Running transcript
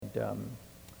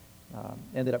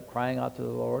ended up crying out to the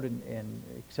Lord and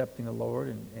accepting the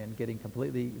Lord and getting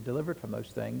completely delivered from those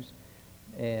things.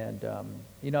 And,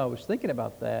 I was thinking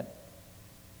about that.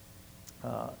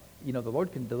 The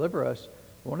Lord can deliver us.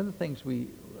 One of the things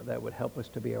that would help us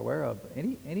to be aware of,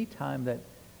 any time that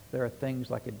there are things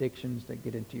like addictions that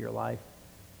get into your life,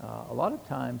 a lot of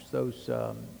times those,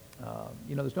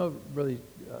 there's no really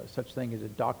such thing as a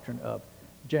doctrine of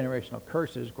generational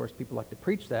curses. Of course, people like to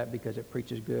preach that because it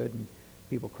preaches good and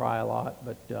people cry a lot,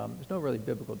 but there's no really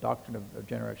biblical doctrine of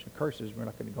generational curses. We're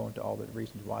not going to go into all the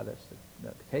reasons why that's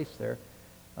the case there.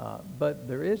 But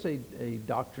there is a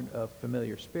doctrine of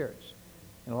familiar spirits.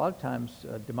 And a lot of times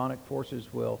demonic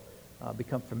forces will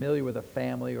become familiar with a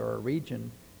family or a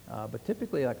region, but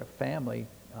typically like a family,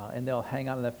 and they'll hang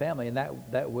on to that family, and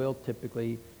that will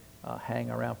typically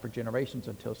hang around for generations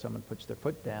until someone puts their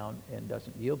foot down and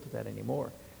doesn't yield to that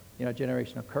anymore.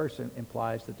 Generational curse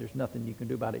implies that there's nothing you can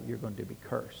do about it. You're going to be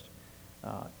cursed.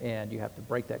 And you have to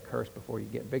break that curse before you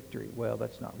get victory. Well,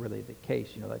 that's not really the case.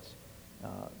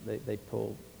 They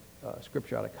pull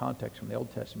scripture out of context from the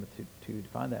Old Testament to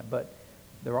define that. But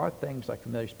there are things like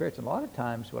familiar spirits. And a lot of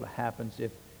times what happens,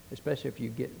 especially if you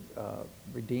get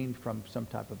redeemed from some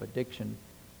type of addiction,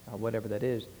 whatever that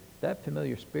is, that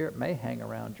familiar spirit may hang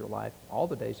around your life all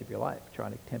the days of your life,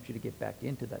 trying to tempt you to get back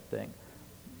into that thing.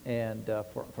 And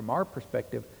from our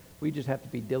perspective, we just have to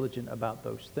be diligent about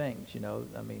those things.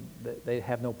 They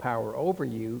have no power over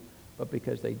you, but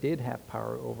because they did have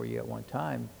power over you at one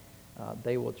time,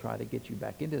 they will try to get you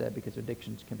back into that, because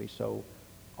addictions can be so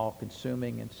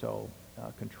all-consuming and so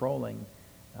controlling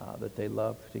that they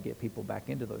love to get people back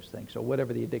into those things. So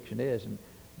whatever the addiction is, and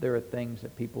there are things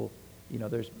that people,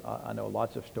 I know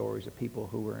lots of stories of people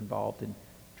who were involved in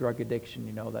drug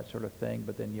addiction, that sort of thing,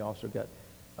 but then you also got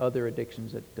other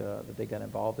addictions that they got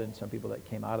involved in. Some people that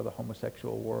came out of the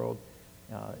homosexual world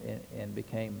and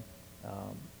became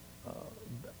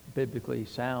biblically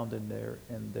sound in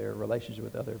their relationship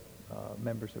with other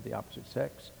members of the opposite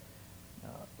sex.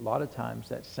 A lot of times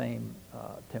that same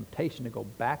temptation to go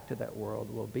back to that world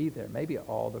will be there, maybe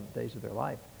all the days of their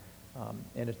life.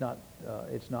 And it's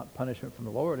not punishment from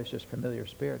the Lord. It's just familiar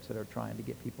spirits that are trying to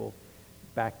get people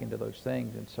back into those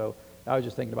things. And so I was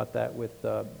just thinking about that with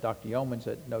Dr. Yeomans,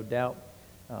 that no doubt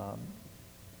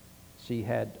she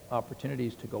had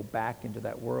opportunities to go back into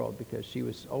that world, because she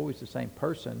was always the same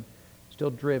person, still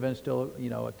driven, still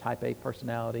a type A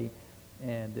personality,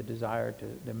 and the desire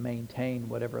to maintain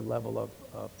whatever level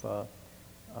of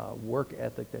work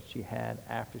ethic that she had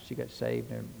after she got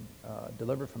saved and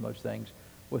delivered from those things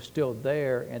was still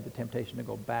there, and the temptation to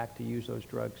go back to use those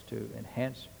drugs to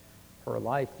enhance her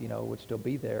life, would still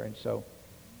be there. And so,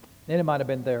 and it might have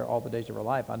been there all the days of her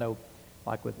life. I know,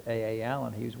 like with A.A.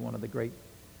 Allen, he was one of the great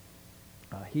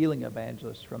healing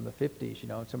evangelists from the 50s,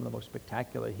 and some of the most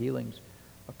spectacular healings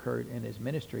occurred in his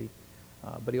ministry.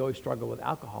 But he always struggled with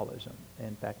alcoholism.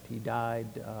 In fact, he died,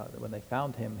 when they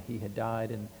found him, he had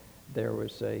died, and there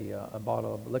was a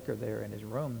bottle of liquor there in his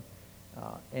room.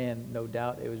 And no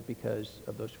doubt it was because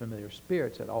of those familiar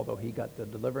spirits, that although he got the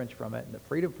deliverance from it and the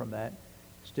freedom from that,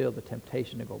 still the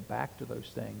temptation to go back to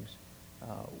those things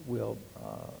will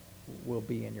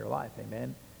be in your life.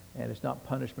 Amen. And it's not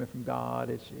punishment from God.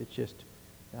 It's just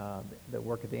the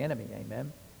work of the enemy.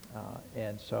 Amen.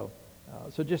 And so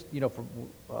just, from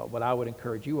what I would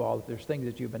encourage you all, if there's things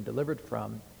that you've been delivered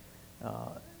from,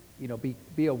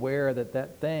 be aware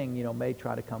that thing, may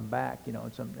try to come back.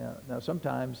 Now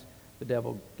sometimes the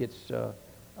devil gets,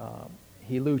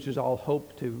 he loses all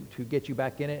hope to get you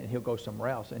back in it, and he'll go somewhere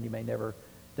else, and you may never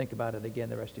think about it again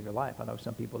the rest of your life. I know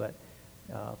some people that,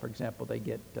 for example, they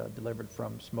get delivered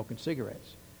from smoking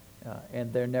cigarettes,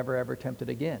 and they're never ever tempted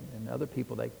again. And other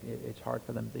people, it's hard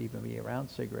for them to even be around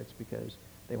cigarettes because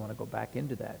they want to go back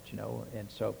into that, And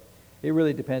so it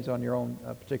really depends on your own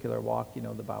particular walk. The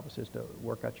Bible says to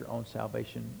work out your own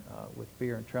salvation with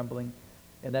fear and trembling,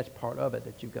 and that's part of it,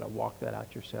 that you've got to walk that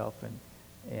out yourself.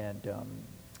 And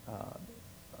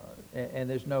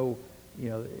there's no,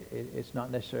 it's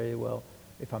not necessarily, well,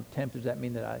 if I'm tempted, does that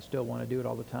mean that I still want to do it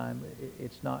all the time?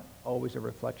 It's not always a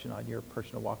reflection on your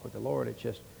personal walk with the Lord. It's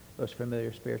just those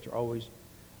familiar spirits are always,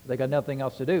 they got nothing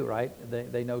else to do, right?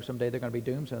 They know someday they're going to be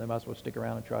doomed, so they might as well stick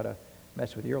around and try to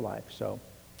mess with your life. So,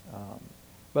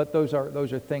 but those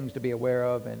are things to be aware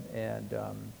of, and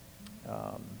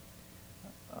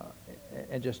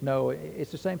just know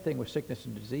it's the same thing with sickness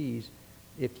and disease.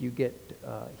 If you get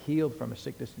healed from a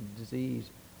sickness and disease,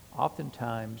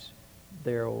 oftentimes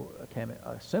there will come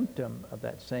a symptom of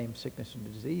that same sickness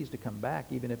and disease to come back,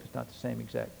 even if it's not the same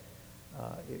exact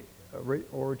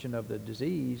origin of the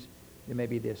disease. It may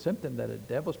be the symptom that a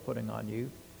devil's putting on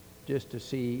you, just to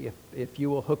see if you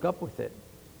will hook up with it,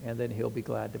 and then he'll be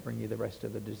glad to bring you the rest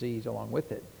of the disease along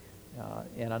with it.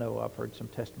 And I know I've heard some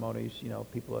testimonies,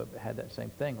 people have had that same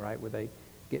thing, right, where they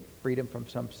get freedom from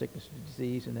some sickness or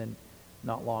disease, and then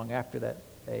not long after that,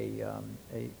 a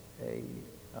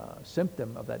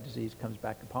symptom of that disease comes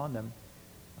back upon them,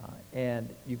 and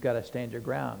you've got to stand your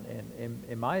ground. And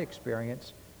in my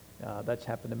experience, that's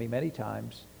happened to me many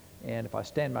times, and if I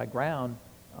stand my ground,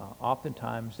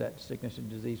 oftentimes that sickness and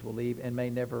disease will leave, and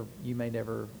you may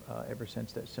never ever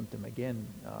sense that symptom again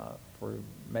for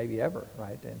maybe ever,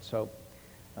 right? And so,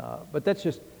 but that's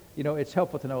just, it's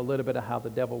helpful to know a little bit of how the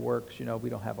devil works. We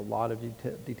don't have a lot of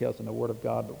details in the Word of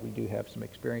God, but we do have some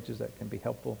experiences that can be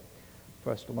helpful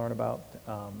for us to learn about.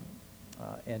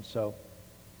 And so,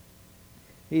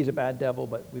 he's a bad devil,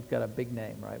 but we've got a big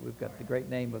name, right? We've got the great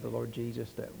name of the Lord Jesus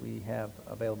that we have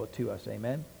available to us.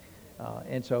 Amen?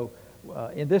 And so,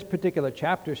 in this particular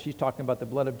chapter, she's talking about the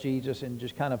blood of Jesus and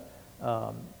just kind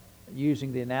of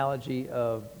using the analogy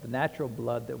of the natural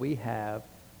blood that we have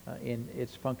in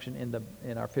its function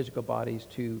in our physical bodies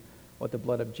to what the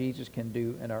blood of Jesus can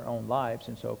do in our own lives.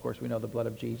 And so, of course, we know the blood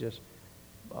of Jesus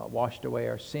washed away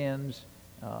our sins,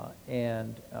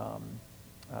 and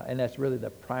that's really the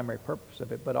primary purpose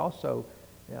of it. But also,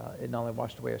 it not only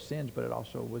washed away our sins, but it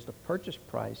also was the purchase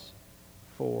price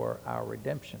for our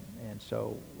redemption. And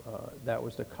so that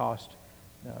was the cost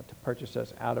to purchase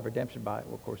us out of redemption.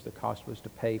 Of course, the cost was to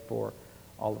pay for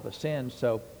all of the sins.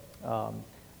 So,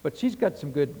 but she's got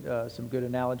some good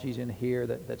analogies in here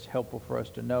that's helpful for us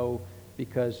to know,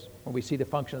 because when we see the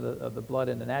function of the blood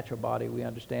in the natural body, we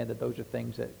understand that those are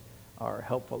things that are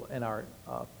helpful in our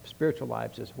spiritual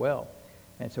lives as well.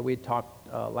 And so we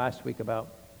talked last week about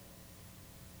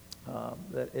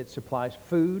that it supplies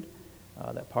food.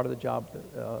 That part of the job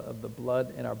of the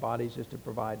blood in our bodies is to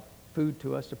provide food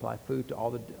to us, supply food to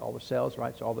all the cells,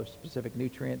 right? So all the specific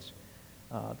nutrients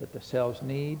that the cells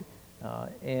need.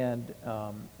 And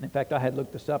in fact, I had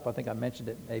looked this up. I think I mentioned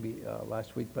it maybe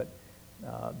last week, but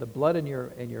the blood in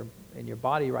your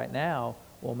body right now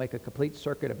will make a complete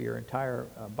circuit of your entire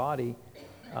body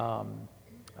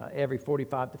every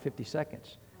 45 to 50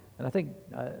 seconds. And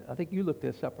I think you looked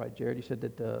this up, right, Jared? You said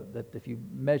that if you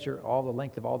measure all the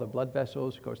length of all the blood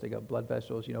vessels, of course they got blood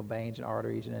vessels, veins and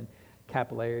arteries, and then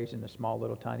capillaries and the small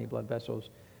little tiny blood vessels.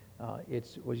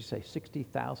 It's, what did you say,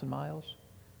 60,000 miles?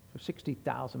 So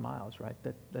 60,000 miles, right?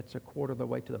 That's a quarter of the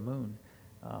way to the moon.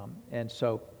 And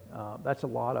so that's a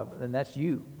lot and that's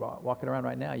you walking around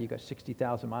right now. You got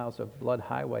 60,000 miles of blood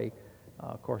highway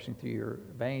coursing through your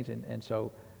veins, and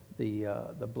so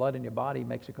the blood in your body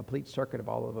makes a complete circuit of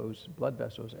all of those blood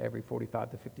vessels every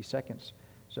 45 to 50 seconds.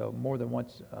 So more than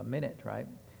once a minute, right?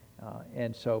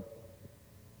 And so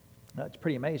it's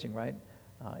pretty amazing, right?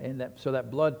 So that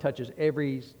blood touches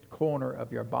every corner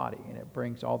of your body, and it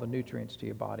brings all the nutrients to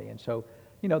your body. And so,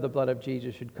 the blood of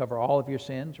Jesus should cover all of your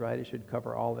sins, right? It should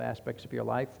cover all the aspects of your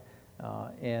life.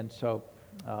 And so,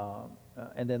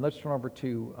 and then let's turn over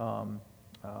to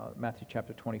Matthew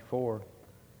chapter 24.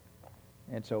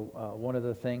 And so one of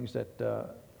the things that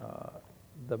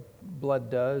the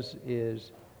blood does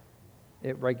is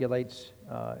it regulates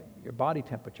your body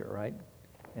temperature, right?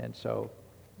 And so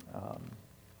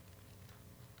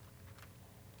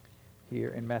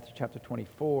here in Matthew chapter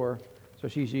 24, so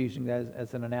she's using that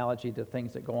as an analogy to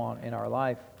things that go on in our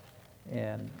life.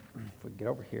 And if we can get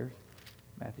over here,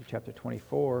 Matthew chapter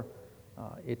 24,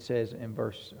 it says in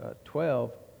verse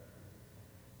 12,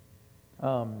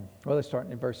 well, let's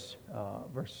start in verse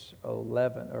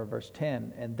 11 or verse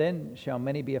 10. And then shall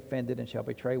many be offended and shall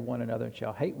betray one another and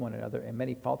shall hate one another, and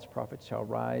many false prophets shall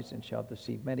rise and shall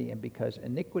deceive many. And because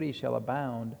iniquity shall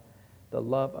abound, the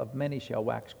love of many shall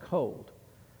wax cold.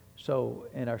 So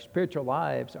in our spiritual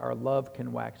lives, our love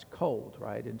can wax cold,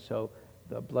 right? And so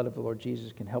the blood of the Lord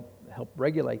Jesus can help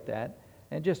regulate that,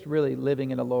 and just really living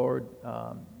in the Lord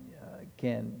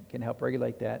can help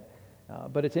regulate that.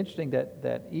 But it's interesting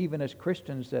that even as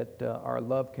Christians, that our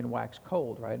love can wax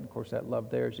cold, right? And of course, that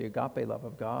love there is the agape love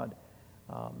of God.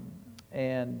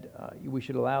 And we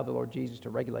should allow the Lord Jesus to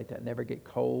regulate that, never get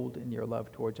cold in your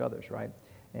love towards others, right?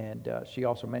 And she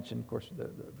also mentioned, of course,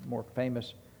 the more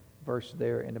famous verse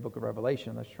there in the book of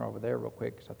Revelation. Let's turn over there real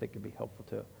quick, because I think it'd be helpful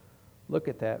to look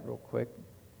at that real quick.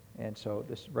 And so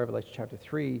this Revelation chapter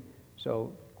 3.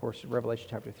 So, of course, Revelation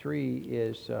chapter 3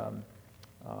 is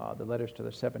the letters to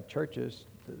the seven churches,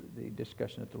 the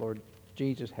discussion that the Lord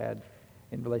Jesus had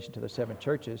in relation to the seven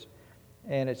churches.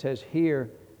 And it says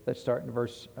here, let's start in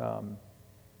verse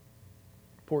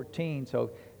 14.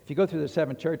 So if you go through the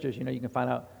seven churches, you can find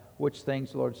out which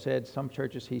things the Lord said. Some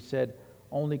churches he said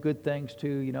only good things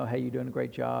too. Hey, you're doing a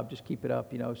great job. Just keep it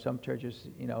up. Some churches,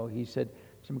 he said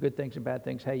some good things and bad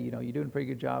things. Hey, you're doing a pretty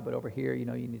good job, but over here, you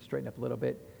need to straighten up a little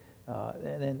bit.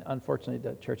 And then, unfortunately,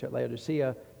 the church at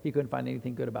Laodicea, he couldn't find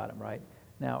anything good about him, right?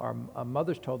 Now, our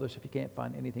mothers told us if you can't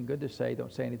find anything good to say,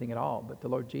 don't say anything at all. But the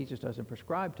Lord Jesus doesn't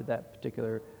prescribe to that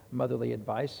particular motherly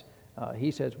advice.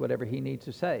 He says whatever he needs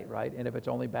to say, right? And if it's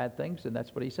only bad things, then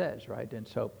that's what he says, right? And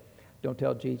so don't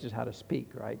tell Jesus how to speak,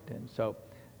 right? And so,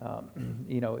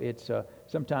 it's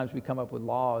sometimes we come up with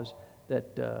laws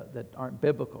that aren't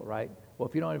biblical, right? Well,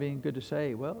 if you don't have anything good to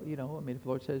say, well, if the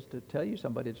Lord says to tell you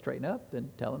somebody to straighten up, then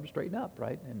tell them to straighten up,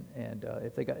 right? And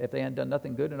if they hadn't done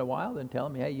nothing good in a while, then tell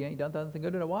them, hey, you ain't done nothing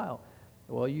good in a while.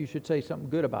 Well, you should say something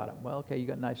good about them. Well, okay, you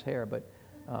got nice hair, but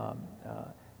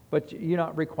you're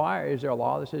not required. Is there a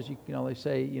law that says you can only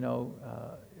say,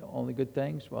 only good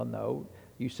things? Well, no.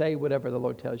 You say whatever the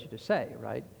Lord tells you to say,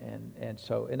 right? And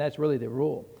that's really the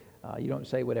rule. You don't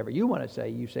say whatever you want to say.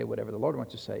 You say whatever the Lord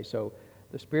wants to say. So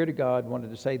the Spirit of God wanted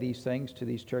to say these things to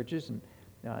these churches,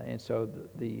 and so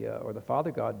the Father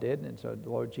God did. And so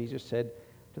the Lord Jesus said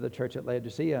to the church at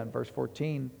Laodicea in verse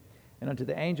 14, and unto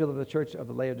the angel of the church of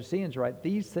the Laodiceans write,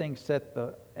 these things saith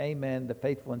the Amen, the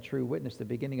faithful and true witness, the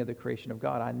beginning of the creation of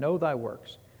God. I know thy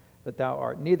works, that thou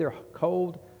art neither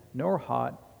cold nor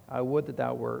hot. I would that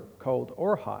thou were cold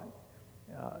or hot.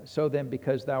 So then,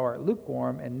 because thou art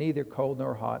lukewarm and neither cold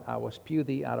nor hot, I will spew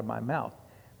thee out of my mouth.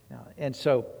 And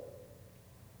so,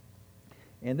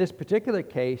 in this particular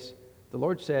case, the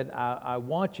Lord said, I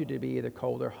want you to be either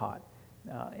cold or hot.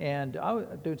 And I was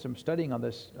doing some studying on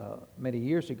this many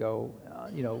years ago,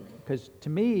 because to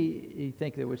me, you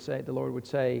think the Lord would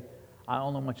say, I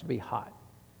only want you to be hot,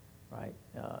 right?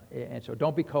 And so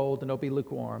don't be cold and don't be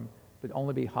lukewarm, but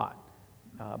only be hot.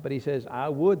 But he says, I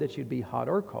would that you'd be hot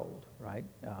or cold, right?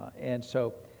 And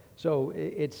so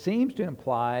it seems to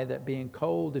imply that being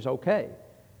cold is okay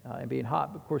and being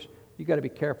hot. But of course, you got to be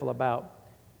careful about,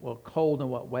 well, cold in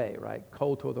what way, right?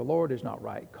 Cold toward the Lord is not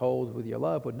right. Cold with your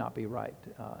love would not be right.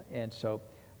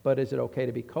 But is it okay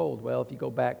to be cold? Well, if you go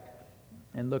back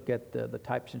and look at the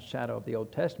types and shadow of the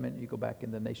Old Testament, you go back in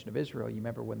the nation of Israel, you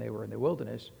remember when they were in the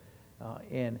wilderness,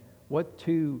 and what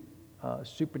two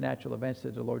supernatural events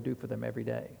did the Lord do for them every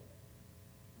day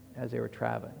as they were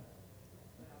traveling?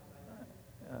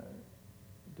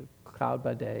 The cloud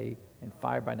by day and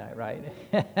fire by night, right?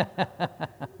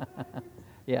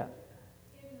 Yeah.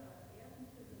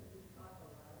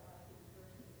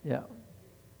 Yeah.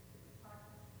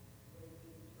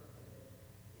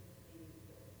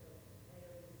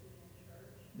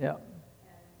 Yeah.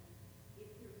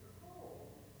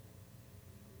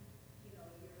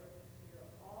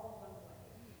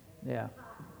 Yeah.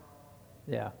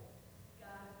 Yeah. God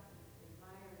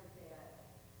admires that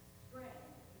strength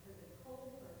because a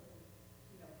cold person,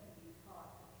 can be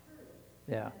taught the truth.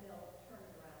 Yeah. And they'll turn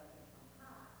it around and become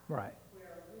hot. Right.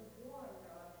 Where lukewarm,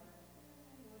 they're all kind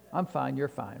of, I'm fine, you're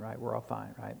fine, right? We're all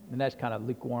fine, right? And that's kind of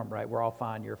lukewarm, right? We're all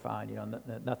fine, you're fine.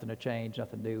 Nothing to change,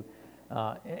 nothing new.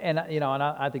 And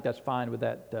I think that's fine with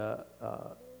that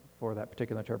for that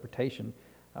particular interpretation.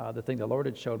 The thing the Lord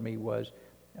had showed me was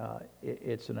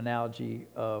it's an analogy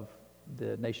of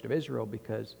the nation of Israel,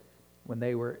 because when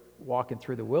they were walking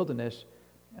through the wilderness,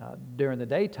 during the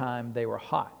daytime, they were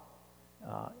hot.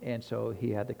 And so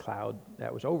he had the cloud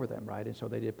that was over them, right? And so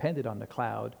they depended on the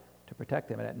cloud to protect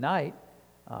them. And at night,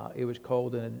 it was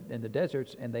cold in the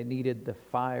deserts, and they needed the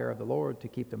fire of the Lord to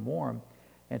keep them warm.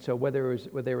 And so whether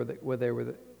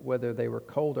they were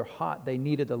cold or hot, they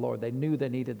needed the Lord. They knew they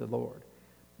needed the Lord.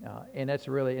 And that's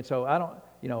really, and so I don't,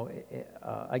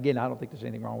 again, I don't think there's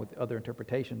anything wrong with other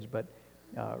interpretations, but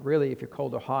really, if you're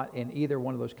cold or hot, in either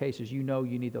one of those cases, you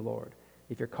need the Lord.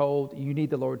 If you're cold, you need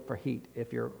the Lord for heat.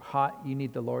 If you're hot, you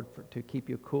need the Lord to keep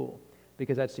you cool,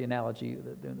 because that's the analogy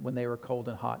when they were cold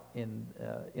and hot in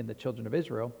the children of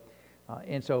Israel.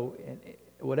 And so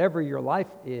whatever your life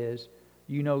is,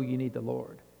 you need the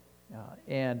Lord.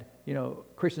 And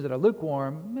Christians that are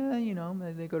lukewarm,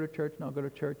 they go to church, and I'll go to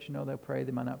church, they'll pray,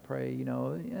 they might not pray,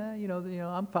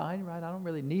 I'm fine, right? I don't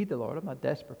really need the Lord. I'm not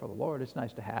desperate for the Lord. It's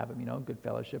nice to have him, good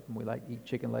fellowship, and we like to eat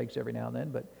chicken legs every now and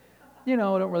then, but, I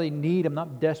don't really need him. I'm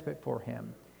not desperate for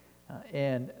him.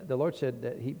 And the Lord said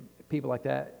that people like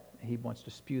that, he wants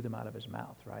to spew them out of his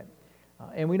mouth, right?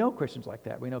 And we know Christians like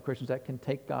that. We know Christians that can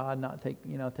take God, not take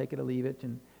it or leave it,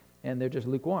 and they're just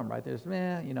lukewarm, right?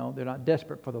 They're not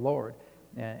desperate for the Lord.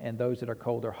 And those that are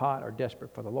cold or hot are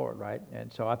desperate for the Lord, right?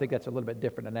 And so I think that's a little bit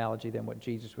different analogy than what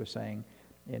Jesus was saying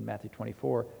in Matthew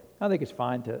 24. I think it's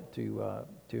fine to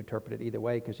interpret it either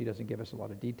way, because he doesn't give us a lot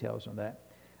of details on that.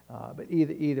 But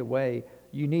either way,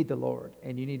 you need the Lord,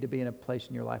 and you need to be in a place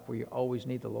in your life where you always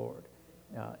need the Lord.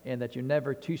 and that you're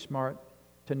never too smart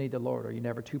to need the Lord, or you're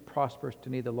never too prosperous to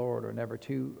need the Lord, or never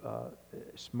too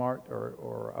smart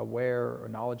or aware or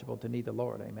knowledgeable to need the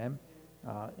Lord. Amen.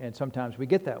 And sometimes we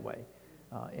get that way,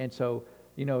 and so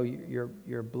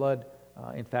your blood.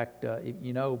 In fact,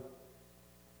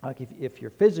 like if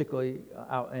you're physically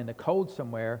out in the cold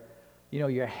somewhere,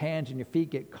 your hands and your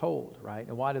feet get cold, right?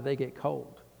 And why do they get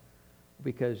cold?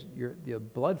 Because your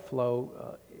blood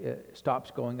flow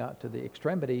stops going out to the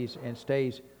extremities and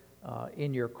stays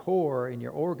in your core, in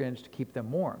your organs, to keep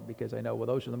them warm. Because I know, well,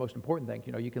 those are the most important things.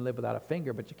 You can live without a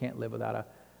finger, but you can't live without a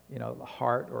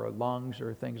heart or lungs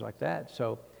or things like that.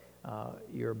 So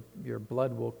your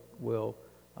blood will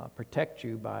protect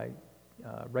you by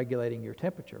regulating your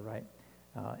temperature, right?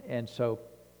 And so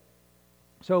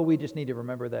we just need to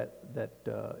remember that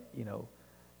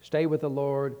stay with the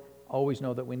Lord. Always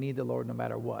know that we need the Lord no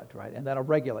matter what, right? And that'll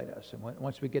regulate us. And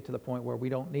once we get to the point where we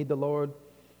don't need the Lord,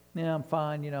 I'm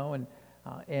fine,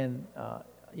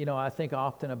 I think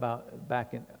often about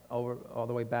all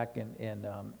the way back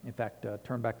in fact,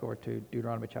 turn back over to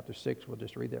Deuteronomy chapter 6. We'll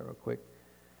just read that real quick.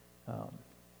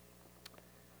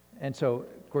 And so,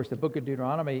 of course, the book of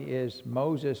Deuteronomy is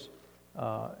Moses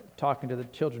talking to the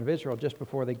children of Israel just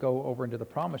before they go over into the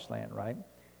promised land, right?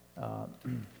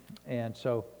 And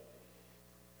so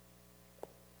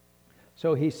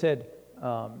he said,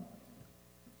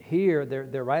 here,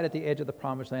 they're right at the edge of the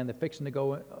promised land. They're fixing to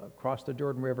go across the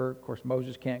Jordan River. Of course,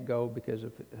 Moses can't go because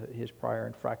of his prior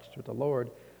infractions with the Lord,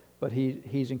 but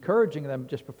he's encouraging them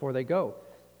just before they go.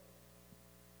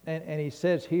 And he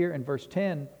says here in verse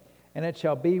 10, "And it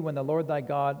shall be when the Lord thy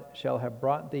God shall have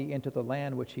brought thee into the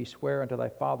land which he sware unto thy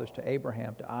fathers, to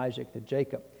Abraham, to Isaac, to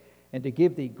Jacob, and to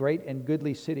give thee great and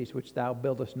goodly cities which thou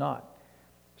buildest not."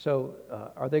 So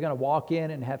are they going to walk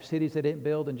in and have cities they didn't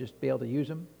build and just be able to use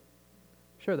them?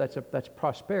 Sure, that's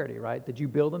prosperity, right? Did you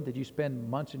build them? Did you spend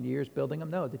months and years building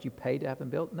them? No. Did you pay to have them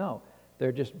built? No.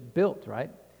 They're just built, right?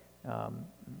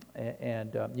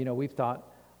 We've thought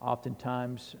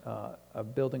oftentimes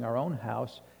of building our own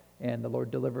house, and the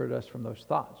Lord delivered us from those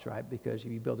thoughts, right? Because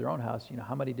if you build your own house,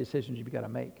 how many decisions you've got to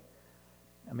make?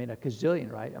 I mean, a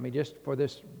gazillion, right? I mean, just for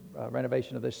this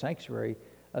renovation of this sanctuary,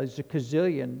 there's a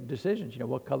gazillion decisions.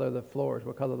 What color are the floors?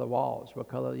 What color are the walls? What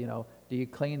color, do you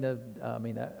clean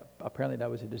apparently that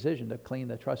was a decision to clean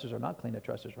the trusses or not clean the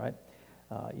trusses, right?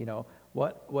 How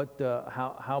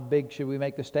big should we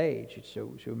make the stage?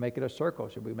 Should we make it a circle?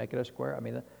 Should we make it a square? I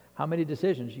mean, how many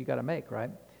decisions you got to make,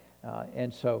 right?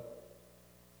 And so,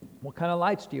 what kind of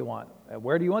lights do you want?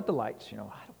 Where do you want the lights? I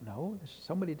don't know. There's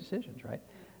so many decisions, right?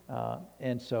 But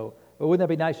wouldn't that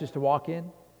be nice just to walk in,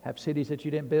 have cities that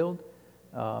you didn't build?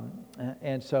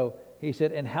 And so he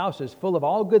said, "And houses full of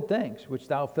all good things, which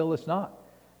thou fillest not."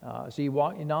 So you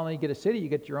not only get a city, you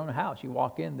get your own house. You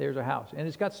walk in, there's a house, and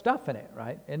it's got stuff in it,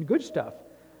 right? And good stuff,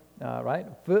 right?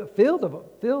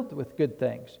 Filled with good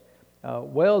things.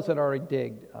 Wells that are already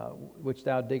digged, which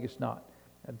thou diggest not.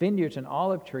 Vineyards and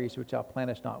olive trees which thou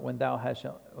plantest not, when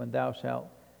thou shalt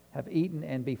have eaten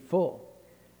and be full.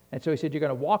 And so he said, you're going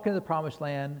to walk into the promised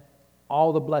land,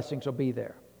 all the blessings will be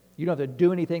there. You don't have to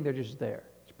do anything, they're just there.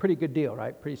 It's a pretty good deal,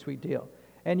 right? Pretty sweet deal.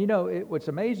 And what's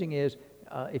amazing is,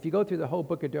 if you go through the whole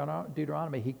book of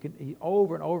Deuteronomy, he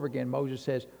over and over again, Moses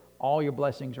says, all your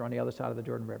blessings are on the other side of the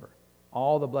Jordan River.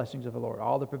 All the blessings of the Lord,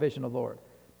 all the provision of the Lord.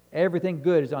 Everything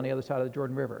good is on the other side of the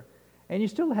Jordan River. And you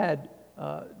still had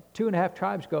 2.5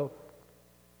 tribes go,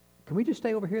 "Can we just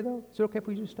stay over here, though? Is it okay if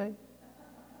we just stay?"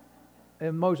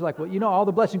 And Moses is like, "Well, all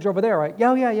the blessings are over there, right?"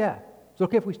 Yeah. Is it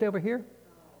okay if we stay over here?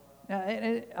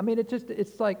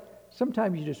 It's like,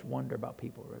 sometimes you just wonder about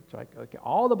people. Right? It's like, okay,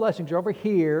 all the blessings are over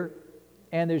here,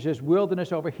 and there's this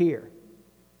wilderness over here.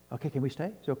 Okay, can we stay?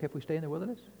 Is it okay if we stay in the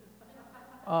wilderness?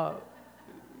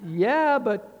 Yeah,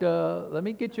 but let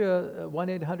me get you a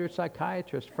 1-800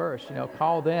 psychiatrist first.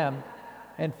 Call them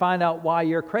and find out why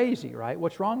you're crazy, right?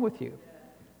 What's wrong with you?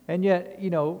 And yet,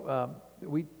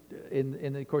 we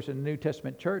in the New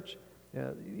Testament church,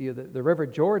 the River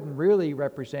Jordan really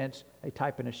represents a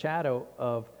type and a shadow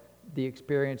of the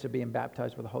experience of being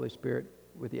baptized with the Holy Spirit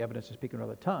with the evidence of speaking in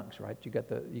other tongues, right? You got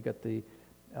the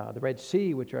Red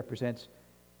Sea, which represents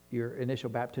your initial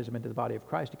baptism into the body of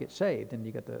Christ to get saved, and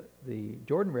you got the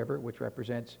Jordan River, which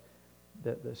represents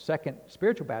the second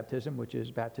spiritual baptism, which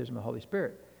is baptism of the Holy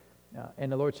Spirit.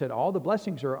 And the Lord said all the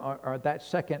blessings are that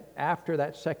second, after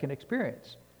that second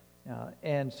experience.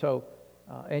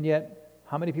 And yet,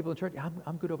 how many people in church?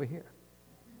 I'm good over here.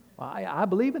 Well, I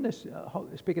believe in this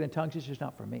speaking in tongues. It's just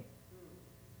not for me.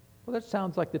 Well, that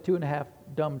sounds like the 2.5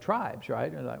 dumb tribes,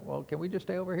 right? And like, well, can we just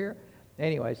stay over here?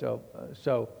 Anyway, so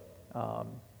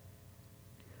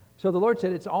the Lord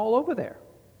said it's all over there.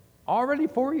 already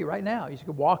for you right now. You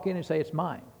could walk in and say, it's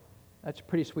mine. That's a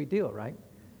pretty sweet deal, right?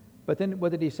 But then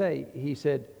what did he say? He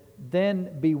said,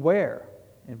 then beware,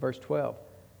 in verse 12,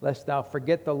 lest thou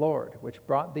forget the Lord, which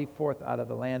brought thee forth out of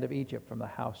the land of Egypt from the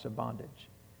house of bondage.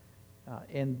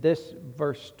 In this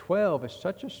verse 12 is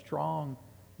such a strong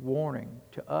warning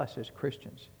to us as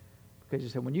Christians. Because he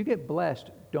said, when you get blessed,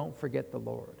 don't forget the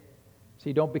Lord.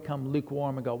 See, don't become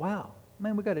lukewarm and go, wow,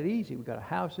 man, we got it easy. We got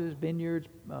houses, vineyards,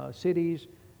 cities.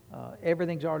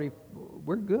 Everything's already,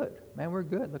 we're good. Man, we're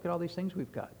good. Look at all these things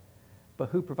we've got. But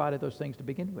who provided those things to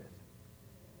begin with?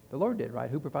 The Lord did, right?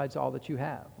 Who provides all that you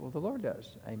have? Well, the Lord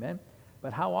does. Amen.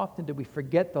 But how often do we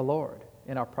forget the Lord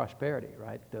in our prosperity,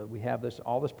 right? We have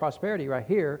all this prosperity right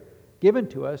here given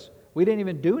to us. We didn't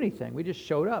even do anything. We just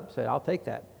showed up, said, I'll take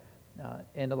that.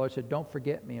 And the Lord said, don't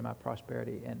forget me in my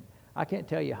prosperity. And I can't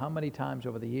tell you how many times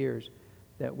over the years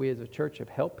that we as a church have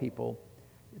helped people.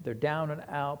 They're down and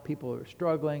out. People are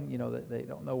struggling. You know, they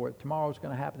don't know where tomorrow's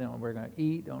going to happen. They don't know where they're going to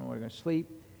eat. Don't know where they're going to sleep.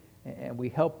 And we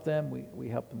help them. We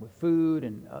help them with food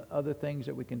and other things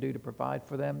that we can do to provide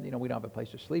for them. You know, we don't have a place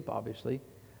to sleep, obviously.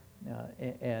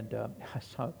 I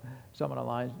saw someone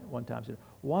online one time said,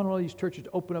 why don't all these churches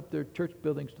open up their church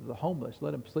buildings to the homeless?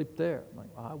 Let them sleep there. I'm like,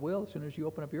 well, I will as soon as you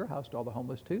open up your house to all the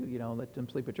homeless too. You know, let them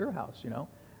sleep at your house, you know.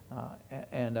 I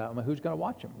mean, who's going to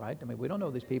watch them, right? I mean, we don't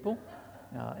know these people.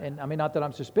 And I mean, not that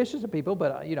I'm suspicious of people,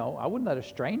 but, you know, I wouldn't let a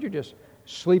stranger just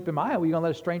sleep in my house. Are you going to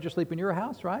let a stranger sleep in your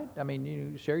house, right? I mean,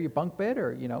 you share your bunk bed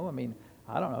or, you know, I mean,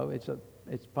 I don't know.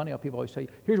 It's funny how people always say,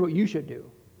 here's what you should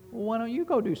do. Well, why don't you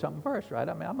go do something first, right?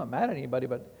 I mean, I'm not mad at anybody,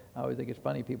 but I always think it's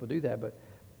funny people do that.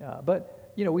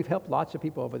 But you know, we've helped lots of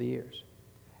people over the years.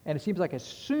 And it seems like as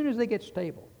soon as they get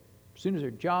stable, as soon as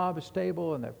their job is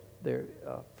stable and their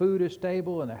food is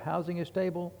stable and their housing is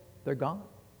stable, they're gone.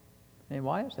 And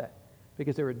why is that?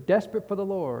 Because they were desperate for the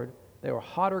Lord, they were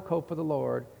hot or cold for the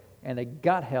Lord, and they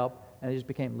got help, and they just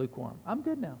became lukewarm. I'm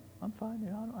good now. I'm fine.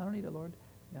 You know, I don't need the Lord.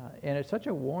 And it's such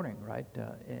a warning, right?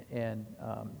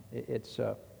 It's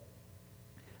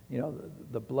you know,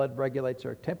 the blood regulates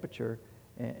our temperature,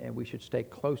 and we should stay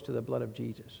close to the blood of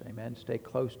Jesus. Amen. Stay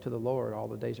close to the Lord all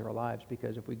the days of our lives,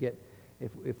 because if we get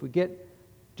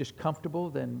just comfortable,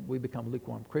 then we become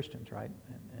lukewarm Christians, right?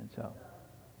 And so.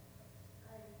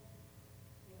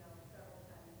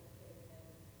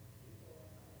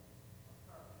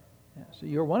 Yeah, so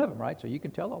you're one of them, right? So you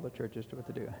can tell all the churches what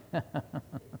to do. First time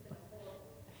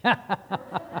God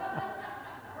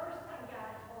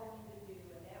told me to do,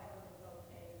 and that one was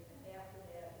okay, and after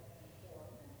that, it's been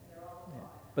forced, and they're all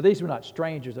Yeah. But these were not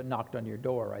strangers that knocked on your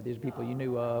door, right? These are people you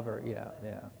knew of, or yeah.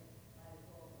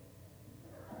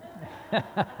 Our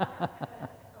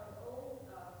old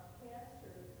pastor,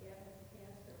 Adventist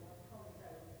pastor, once told me,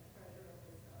 I was treasurer of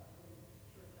this little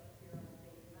church up here on the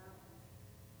Big Mountain.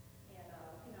 And,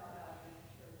 you know, out in the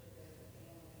church, there's a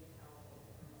family household.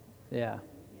 Yeah.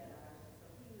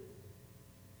 So he was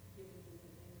giving me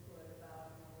some input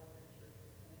about, you know, what the church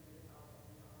was going to do to help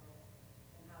them and all that,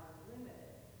 and how to limit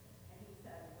it. And he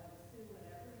said,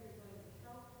 whenever you're going to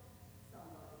help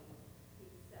somebody,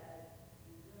 he said,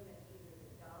 you limit either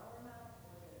the dollar amount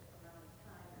or the amount of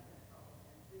time you're going to help them.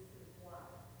 And this is why.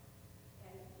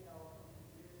 And, you know, from his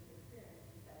years of experience,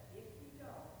 he said, if you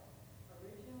don't,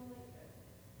 originally,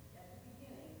 at the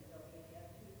beginning, there'll be an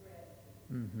attitude of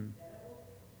gratitude. Mm-hmm. Then it will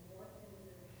morph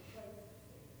into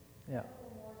complacency. Yeah. Then it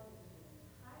will morph into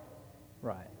entitlement.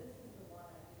 Right. And this is the one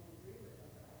I didn't agree with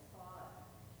them, but I saw it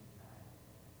 2 times.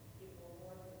 It will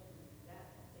morph into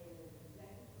resentment. They will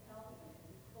resent you for helping them.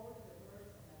 And he quoted a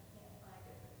verse, and I can't find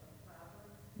it. It's from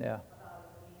Proverbs. Yeah.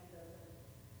 About if a man doesn't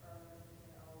earn,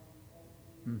 you know,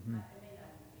 Mm-hmm. I may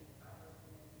not be in Proverbs,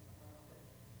 it may be somewhere else, but,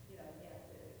 you know, he has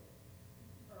to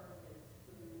earn his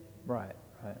food and Right.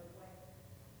 right away.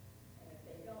 And if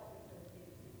they don't, because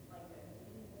it's like an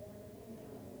inborn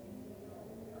thing, if you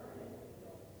don't earn it, you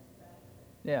don't respect it.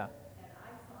 Yeah. And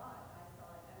I saw it.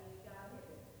 I mean, God had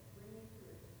to bring me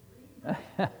through it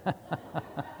 3 times.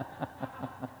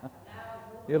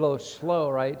 You're a little slow,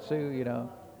 right, Sue? You know.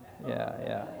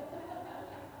 Yeah.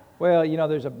 Well, you know,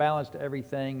 there's a balance to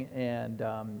everything, and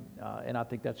I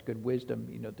think that's good wisdom,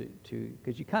 you know, to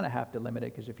because you kind of have to limit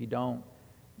it, because if you don't,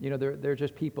 you know, there are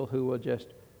just people who will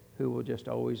just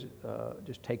always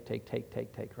just take,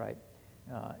 right?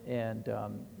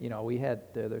 You know, we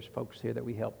had there's folks here that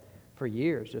we helped for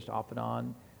years, just off and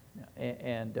on,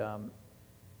 and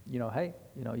you know, hey,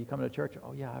 you know, you come to church,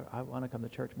 oh yeah, I want to come to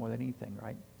church more than anything,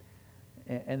 right?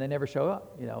 And they never show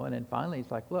up, you know. And then finally, it's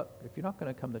like, look, if you're not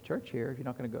going to come to church here, if you're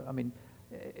not going to go, I mean,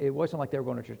 it wasn't like they were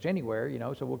going to church anywhere, you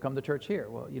know. So we'll come to church here.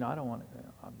 Well, you know, I don't want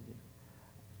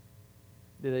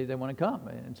to. They want to come.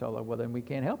 And so, like, well, then we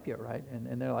can't help you, right?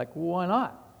 And they're like, well, why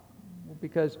not? Well,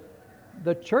 because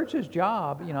the church's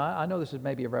job, I know this is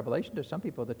maybe a revelation to some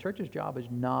people, the church's job is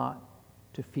not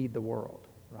to feed the world,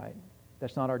 right?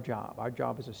 That's not our job. Our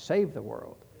job is to save the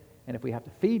world. And if we have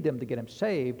to feed them to get them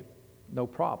saved, no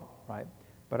problem, right?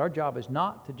 But our job is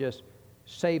not to just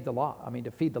save the lost.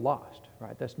 To feed the lost,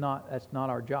 right? That's not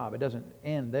our job. It doesn't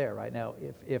end there, right? Now,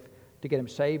 if to get them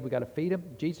saved, we got to feed them.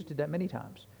 Jesus did that many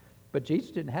times. But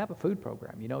Jesus didn't have a food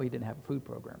program. He didn't have a food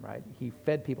program, right? He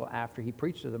fed people after he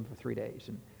preached to them for 3 days.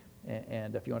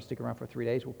 And if you want to stick around for 3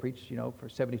 days, we'll preach, for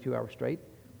 72 hours straight.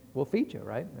 We'll feed you,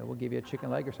 right? We'll give you a chicken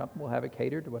leg or something. We'll have it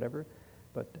catered or whatever.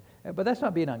 But that's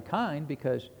not being unkind,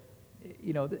 because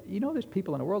there's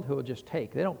people in the world who will just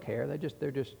take. They don't care. They'll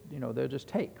just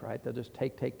take, right? They'll just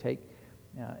take.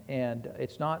 And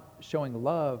it's not showing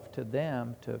love to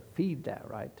them to feed that,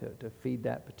 right? To feed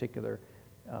that particular,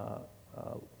 I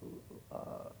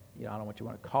don't know what you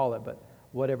want to call it, but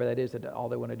whatever that is, that all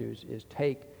they want to do is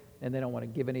take, and they don't want to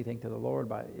give anything to the Lord,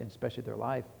 especially their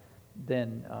life.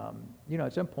 Then,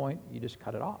 at some point, you just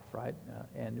cut it off, right?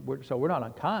 So we're not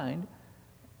unkind,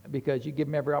 because you give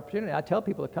them every opportunity. I tell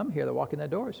people that come here, that walk in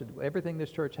that door, I said, everything this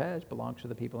church has belongs to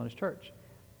the people in this church.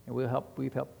 And we've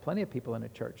helped plenty of people in the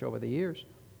church over the years.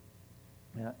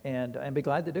 And be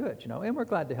glad to do it, And we're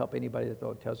glad to help anybody that the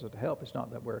Lord tells us to help. It's not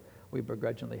that we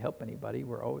begrudgingly help anybody.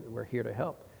 We're here to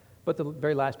help. But the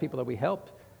very last people that we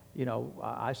helped,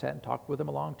 I sat and talked with them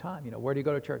a long time. Where do you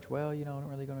go to church? Well, I don't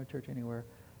really go to church anywhere.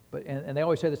 But and they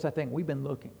always say this thing, we've been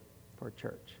looking for a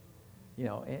church.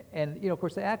 Of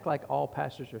course, they act like all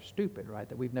pastors are stupid, right?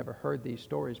 That we've never heard these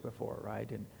stories before, right?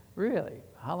 And really,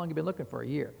 how long have you been looking for? A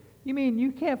year? You mean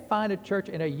you can't find a church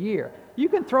in a year? You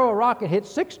can throw a rock and hit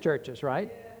 6 churches,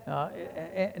 right? Now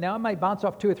it might bounce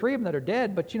off 2 or 3 of them that are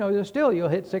dead, but still you'll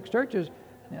hit 6 churches,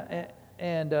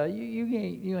 and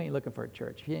you ain't looking for a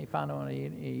church. If you ain't found one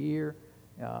in a year,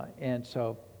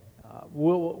 so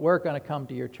we're going to come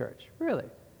to your church, really.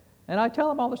 And I tell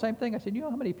them all the same thing. I said, how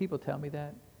many people tell me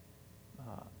that?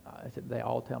 I said, they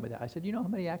all tell me that. I said, how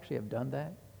many actually have done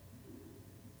that?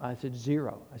 I said,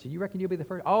 0. I said, you reckon you'll be the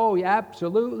first? Oh, yeah,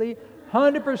 absolutely,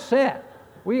 100%.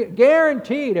 We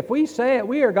guaranteed. If we say it,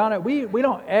 we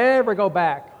don't ever go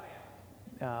back.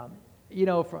 And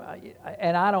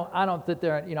I don't sit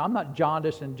there. I'm not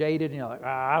jaundiced and jaded.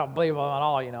 I don't believe them at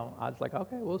all. I was like,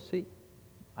 okay, we'll see.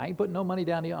 I ain't putting no money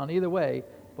down on either way,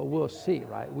 but we'll see,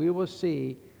 right? We will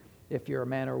see if you're a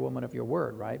man or a woman of your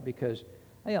word, right? Because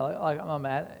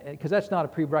because that's not a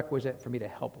prerequisite for me to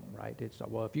help them, right? It's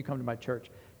well, if you come to my church,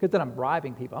 because then I'm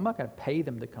bribing people. I'm not going to pay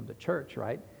them to come to church,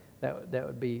 right? That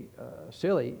would be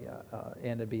silly,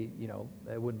 and it'd be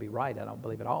it wouldn't be right. I don't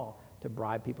believe at all to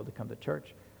bribe people to come to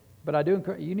church. But I do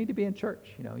encourage you need to be in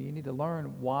church. You need to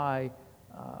learn why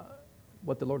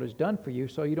what the Lord has done for you,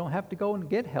 so you don't have to go and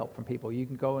get help from people. You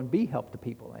can go and be help to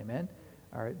people. Amen.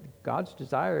 All right. God's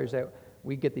desire is that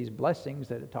we get these blessings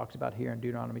that it talks about here in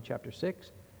Deuteronomy chapter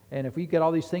 6. And if we get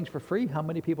all these things for free, how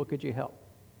many people could you help?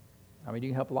 You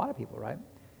can help a lot of people, right?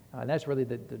 And that's really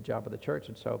the job of the church.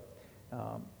 And so,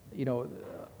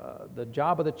 the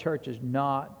job of the church is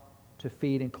not to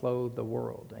feed and clothe the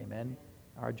world. Amen.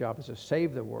 Our job is to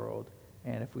save the world.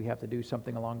 And if we have to do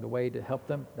something along the way to help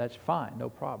them, that's fine, no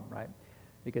problem, right?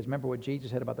 Because remember what Jesus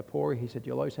said about the poor? He said,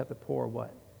 you'll always have the poor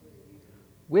what?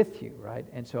 With you, right?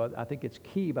 And so I think it's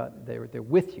key about they're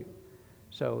with you.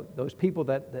 So those people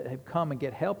that have come and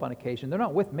get help on occasion, they're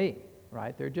not with me,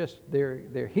 right? They're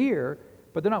here,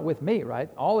 but they're not with me, right?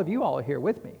 All of you all are here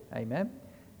with me, amen.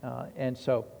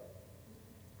 So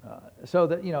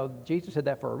that Jesus said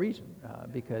that for a reason,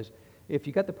 because if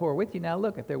you got the poor with you, now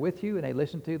look, if they're with you and they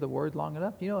listen to the word long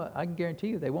enough, I can guarantee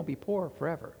you they won't be poor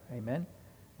forever, amen.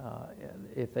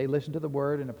 If they listen to the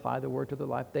word and apply the word to their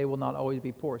life, they will not always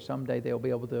be poor. Someday they'll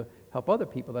be able to help other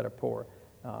people that are poor.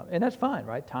 And that's fine,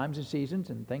 right? Times and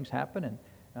seasons and things happen, and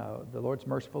the Lord's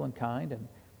merciful and kind.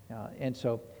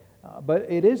 But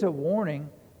it is a warning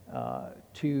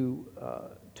to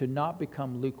not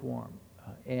become lukewarm.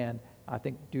 And I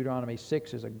think Deuteronomy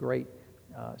 6 is a great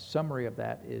summary of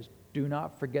that, is do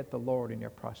not forget the Lord in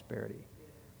your prosperity.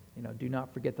 Do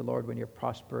not forget the Lord when you're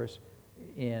prosperous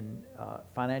in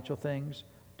financial things.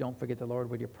 Don't forget the Lord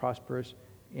when you're prosperous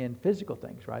in physical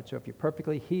things, right? So if you're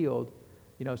perfectly healed,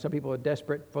 some people are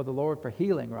desperate for the Lord for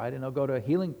healing, right? And they'll go to a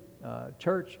healing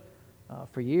church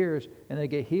for years, and they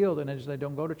get healed, and they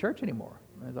don't go to church anymore.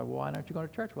 And they're like, well, why aren't you going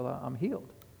to church? Well, I'm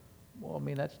healed. Well,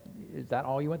 is that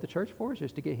all you went to church for, is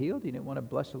just to get healed? You didn't want to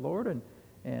bless the Lord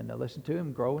and listen to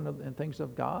Him, grow in things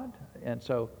of God? And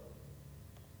so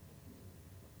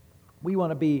we want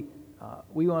to be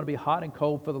we want to be hot and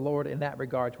cold for the Lord in that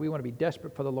regard. We want to be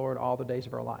desperate for the Lord all the days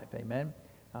of our life. Amen.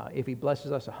 If He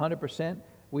blesses us 100%,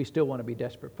 we still want to be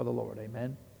desperate for the Lord.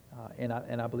 Amen. And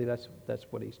I believe that's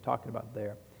what He's talking about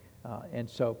there.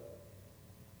 So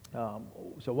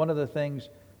one of the things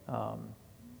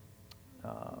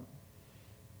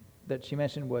that she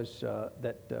mentioned was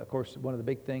that, of course, one of the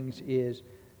big things is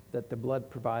that the blood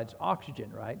provides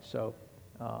oxygen, right? So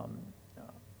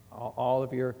all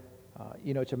of your,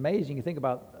 it's amazing. You think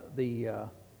about the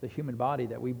human body,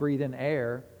 that we breathe in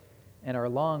air, and our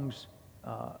lungs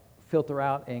filter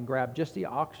out and grab just the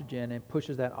oxygen and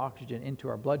pushes that oxygen into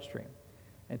our bloodstream.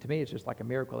 And to me, it's just like a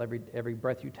miracle. Every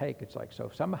breath you take, it's like, so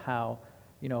somehow,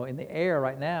 in the air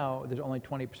right now, there's only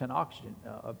 20% oxygen.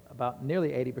 About nearly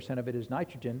 80% of it is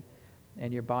nitrogen,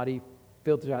 and your body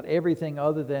filters out everything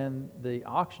other than the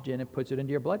oxygen and puts it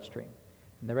into your bloodstream.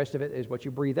 And the rest of it is what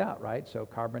you breathe out, right? So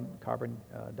carbon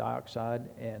dioxide,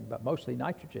 but mostly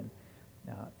nitrogen.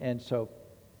 And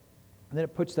then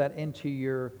it puts that into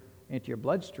your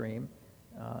bloodstream,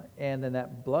 and then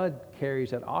that blood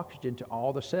carries that oxygen to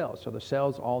all the cells. So the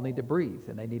cells all need to breathe,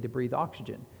 and they need to breathe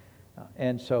oxygen.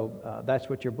 And so that's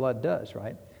what your blood does,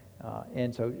 right?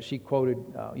 And so she quoted,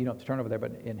 you don't have to turn over there,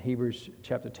 but in Hebrews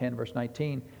chapter 10, verse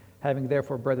 19, having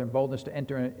therefore, brethren, boldness to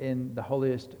enter in the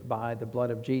holiest by the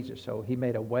blood of Jesus. So He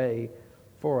made a way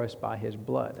for us by His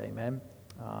blood, amen?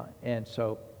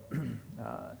 So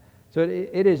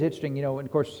it is interesting, and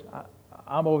of course,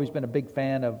 I've always been a big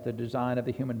fan of the design of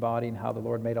the human body and how the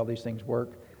Lord made all these things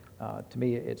work. To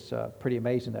me, it's pretty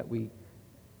amazing that we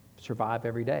survive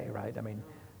every day, right? I mean,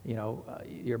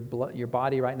 your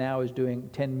body right now is doing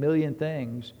 10 million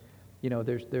things.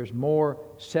 There's more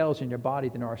cells in your body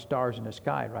than there are stars in the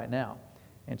sky right now.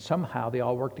 And somehow they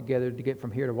all work together to get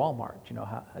from here to Walmart.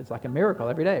 It's like a miracle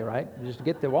every day, right? Just to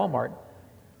get to Walmart.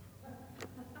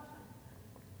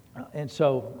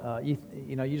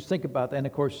 You just think about that. And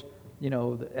of course,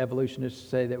 the evolutionists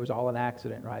say that it was all an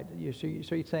accident, right? So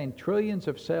you're saying trillions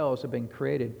of cells have been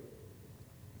created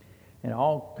and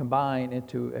all combined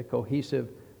into a cohesive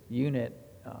unit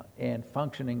and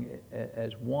functioning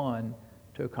as one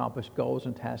to accomplish goals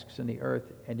and tasks in the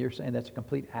earth, and you're saying that's a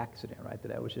complete accident, right?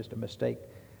 That was just a mistake,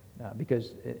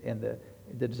 because in the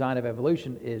design of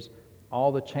evolution is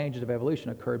all the changes of evolution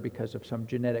occurred because of some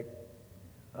genetic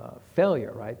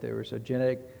failure, right? There was a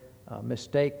genetic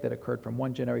mistake that occurred from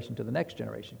one generation to the next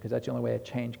generation, because that's the only way a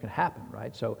change can happen,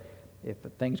 right? So if a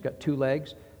thing's got 2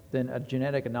 legs, then a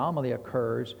genetic anomaly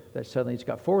occurs that suddenly it's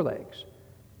got 4 legs.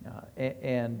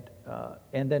 And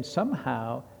then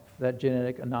somehow that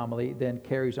genetic anomaly then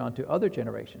carries on to other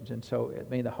generations. And so, I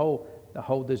mean, the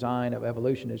whole design of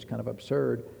evolution is kind of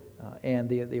absurd, and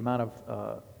the amount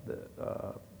of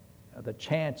the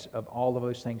chance of all of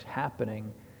those things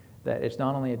happening, that it's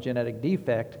not only a genetic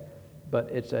defect, but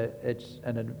it's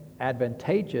an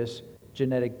advantageous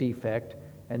genetic defect,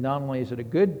 and not only is it a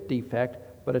good defect,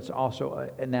 but it's also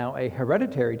now a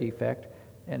hereditary defect.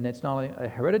 And it's not only a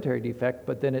hereditary defect,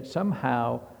 but then it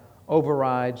somehow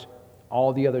overrides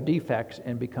all the other defects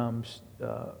and becomes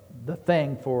the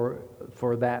thing for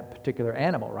that particular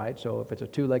animal, right? So if it's a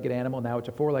 2-legged animal, now it's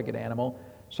a 4-legged animal.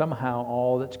 Somehow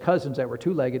all its cousins that were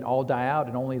 2-legged all die out,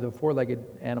 and only the 4-legged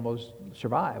animals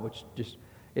survive, which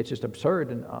it's just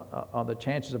absurd and on the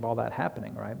chances of all that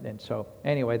happening, right? And so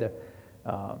anyway,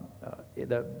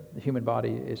 the human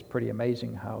body is pretty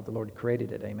amazing how the Lord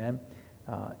created it, amen?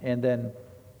 And then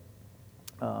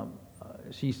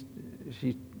she's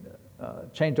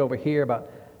changed over here about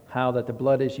how that the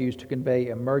blood is used to convey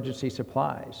emergency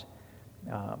supplies.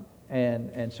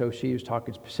 And so she was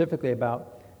talking specifically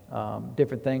about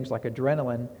different things like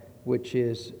adrenaline, which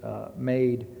is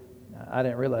made, I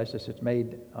didn't realize this, it's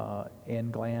made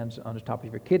in glands on the top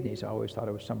of your kidneys. I always thought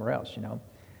it was somewhere else,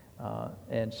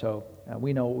 And so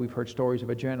we've heard stories of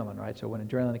adrenaline, right? So when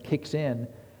adrenaline kicks in,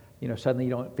 suddenly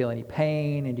you don't feel any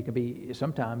pain, and you can be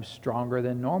sometimes stronger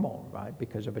than normal, right,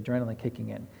 because of adrenaline kicking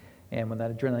in. And when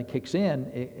that adrenaline kicks in,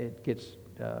 it gets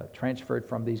transferred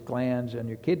from these glands and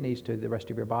your kidneys to the rest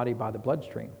of your body by the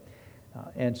bloodstream.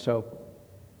 And so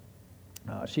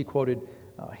she quoted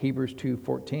Hebrews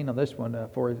 2:14 on this one.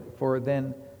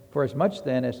 For as much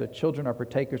then as the children are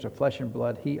partakers of flesh and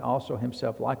blood, he also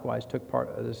himself likewise took part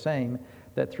of the same,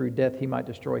 that through death he might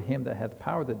destroy him that hath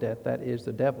power of the death, that is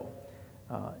the devil.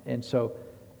 And so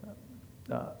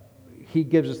he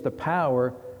gives us the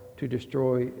power to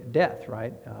destroy death,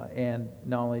 right? And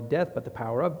not only death, but the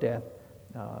power of death,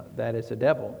 that is the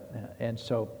devil. And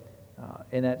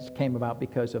that came about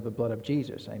because of the blood of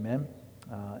Jesus, amen?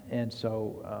 And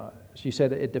so she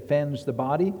said it defends the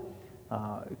body.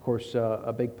 Of course,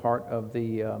 a big part of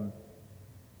the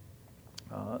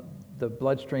the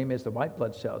bloodstream is the white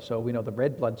blood cells. So we know the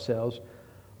red blood cells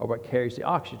are what carries the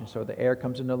oxygen. So the air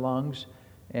comes into the lungs,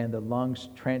 and the lungs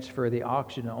transfer the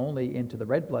oxygen only into the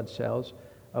red blood cells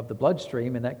of the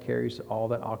bloodstream, and that carries all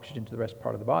that oxygen to the rest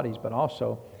part of the bodies. But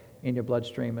also in your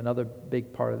bloodstream, another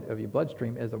big part of your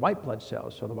bloodstream is the white blood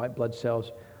cells. So the white blood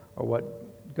cells are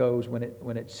what goes when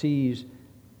it sees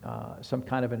some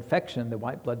kind of infection. The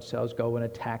white blood cells go and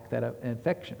attack that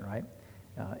infection, right?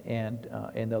 And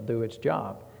they'll do its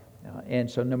job. And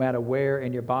so no matter where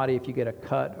in your body, if you get a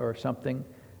cut or something,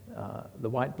 the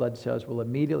white blood cells will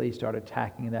immediately start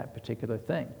attacking that particular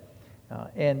thing.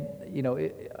 And,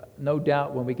 no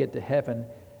doubt when we get to heaven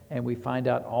and we find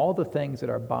out all the things that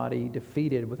our body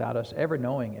defeated without us ever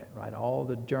knowing it, right? All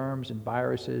the germs and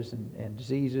viruses and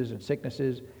diseases and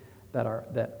sicknesses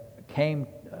that came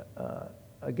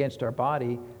against our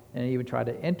body and even tried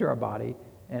to enter our body,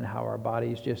 and how our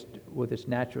bodies just, with its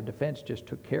natural defense, just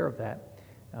took care of that.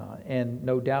 And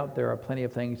no doubt there are plenty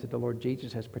of things that the Lord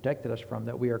Jesus has protected us from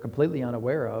that we are completely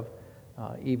unaware of,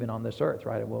 even on this earth,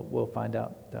 right? And we'll find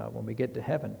out when we get to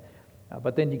heaven.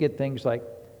 But then you get things like,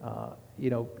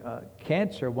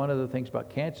 cancer. One of the things about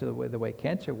cancer, the way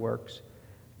cancer works,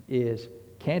 is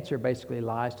cancer basically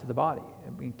lies to the body. I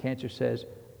mean, cancer says,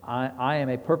 I am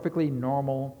a perfectly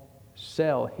normal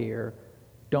cell here.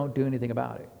 Don't do anything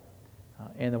about it.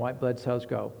 And the white blood cells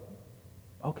go,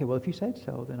 okay, well, if you said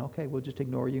so, then okay, we'll just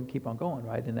ignore you and keep on going,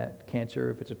 right? And that cancer,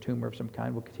 if it's a tumor of some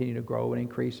kind, will continue to grow and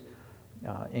increase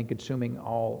in consuming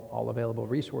all available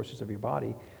resources of your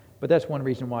body. But that's one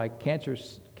reason why cancer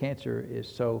is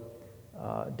so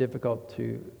difficult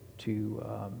to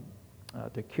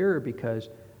cure, because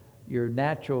your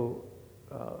natural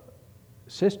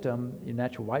system, your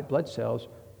natural white blood cells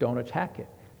don't attack it.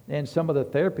 And some of the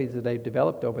therapies that they've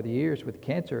developed over the years with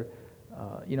cancer,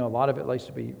 a lot of it likes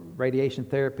to be radiation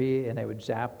therapy, and they would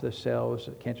zap the cells,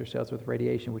 cancer cells, with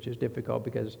radiation, which is difficult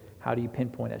because how do you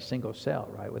pinpoint a single cell,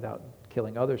 right, without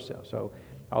killing other cells? So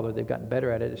although they've gotten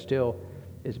better at it, it still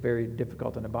is very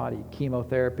difficult in the body.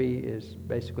 Chemotherapy is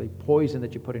basically poison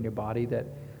that you put in your body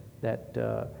that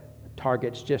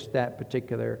targets just that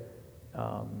particular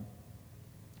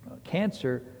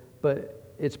cancer, but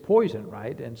it's poison,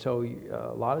 right? And so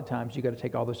a lot of times you got to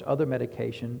take all this other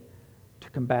medication to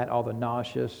combat all the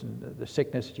nauseous and the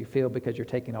sickness that you feel because you're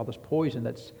taking all this poison.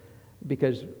 That's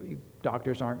because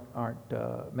doctors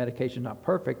aren't medication not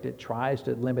perfect. It tries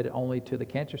to limit it only to the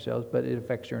cancer cells, but it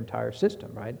affects your entire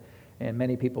system, right? And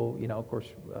many people, of course,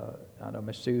 I know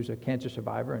Miss Sue's a cancer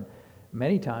survivor, and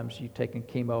many times you've taken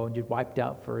chemo and you've wiped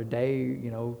out for a day,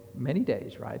 many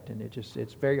days, right? And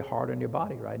it's very hard on your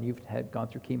body, right? And you've gone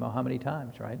through chemo how many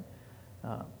times, right?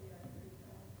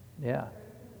 Yeah.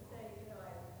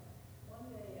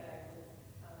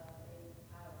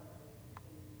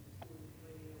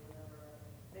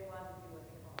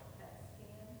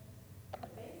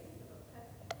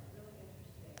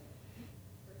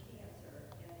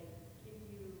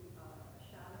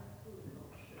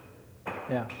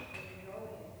 Yeah. You go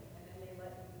in, and then they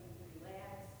let you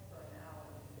relax for an hour.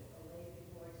 You sit in the lazy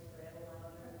boy straddle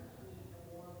under the heat, a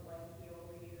warm blanket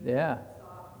over you. Yeah.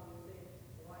 Soft music.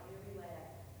 They want you to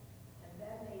relax. And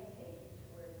then they take you to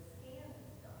where the scan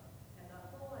is done. And the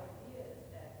whole idea is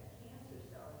that the cancer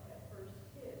cells have first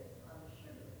dibs on the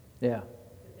sugar. Yeah.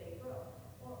 That they grow.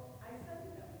 Well, I said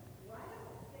to them, why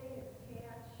don't they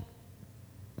attach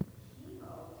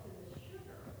chemo to the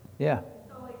sugar? Yeah.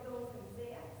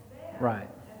 Right.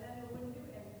 And then it wouldn't do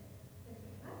it. And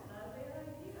that's not a bad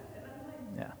idea. And I'm like,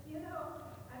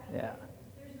 yeah.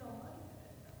 There's no money in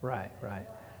it. Right.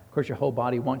 Of course, your whole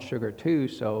body wants sugar too,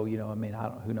 so,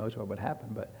 who knows what would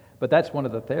happen. But that's one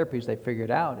of the therapies they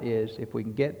figured out, is if we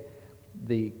can get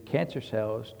the cancer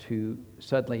cells to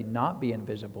suddenly not be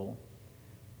invisible,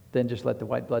 then just let the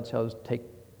white blood cells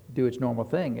do its normal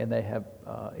thing. And they have,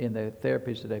 in the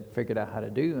therapies that they've figured out how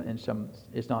to do, and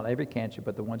it's not every cancer,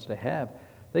 but the ones they have,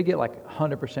 they get like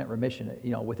 100% remission,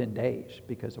 within days,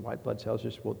 because the white blood cells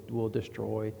just will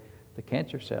destroy the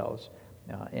cancer cells.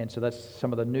 And so that's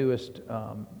some of the newest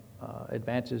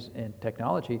advances in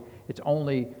technology. It's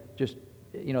only just,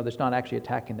 that's not actually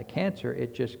attacking the cancer.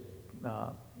 It just,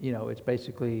 it's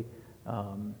basically,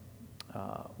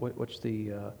 what's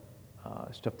the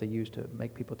stuff they use to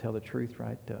make people tell the truth,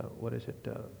 right? What is it?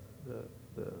 The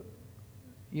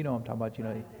what I'm talking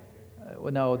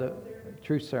about, the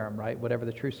truth serum, right? Whatever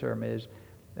the truth serum is,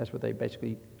 that's what they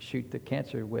basically shoot the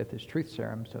cancer with, is truth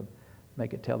serum, so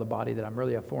make it tell the body that I'm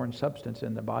really a foreign substance,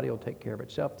 and the body will take care of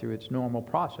itself through its normal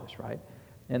process, right?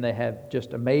 And they have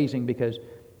just amazing, because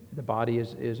the body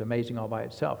is amazing all by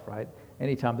itself, right?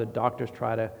 Anytime the doctors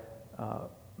try to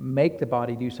make the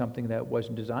body do something that it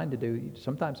wasn't designed to do.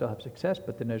 Sometimes they'll have success,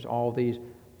 but then there's all these,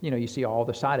 you see all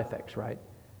the side effects, right?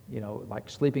 Like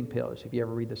sleeping pills. If you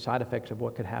ever read the side effects of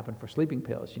what could happen for sleeping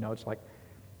pills, it's like,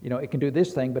 it can do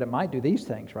this thing, but it might do these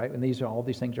things, right? And all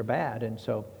these things are bad. And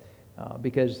so,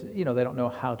 because, they don't know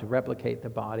how to replicate the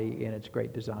body in its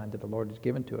great design that the Lord has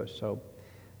given to us. So,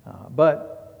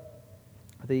 but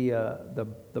the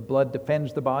blood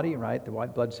defends the body, right? The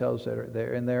white blood cells that are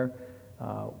there in there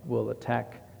will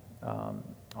attack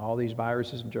all these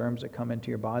viruses and germs that come into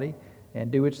your body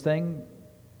and do its thing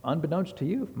unbeknownst to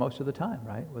you most of the time,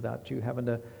 right? Without you having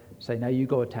to say, now you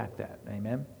go attack that.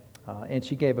 Amen. And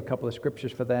she gave a couple of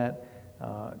scriptures for that.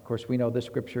 Of course, we know this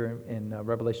scripture in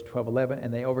Revelation 12:11,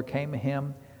 and they overcame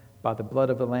him by the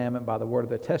blood of the Lamb and by the word of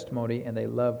their testimony, and they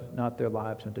loved not their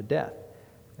lives unto death.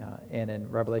 And in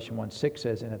Revelation 1:6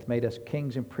 says, and hath made us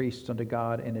kings and priests unto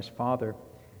God and his Father.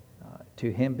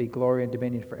 To him be glory and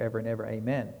dominion forever and ever.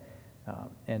 Amen.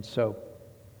 And so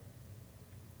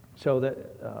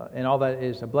that, and all that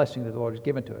is a blessing that the Lord has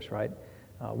given to us, right?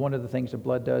 One of the things the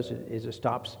blood does is it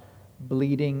stops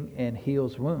bleeding and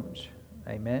heals wounds.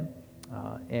 Amen.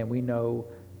 And we know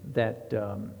that,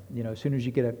 as soon as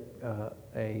you get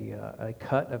a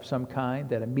cut of some kind,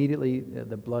 that immediately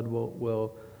the blood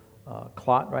will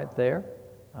clot right there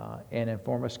and then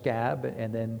form a scab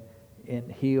and then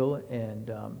heal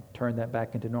and turn that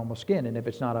back into normal skin. And if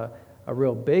it's not a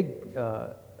real big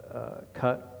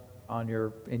cut in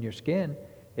your skin,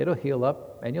 it'll heal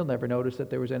up and you'll never notice that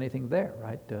there was anything there,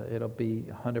 right? It'll be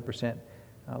 100%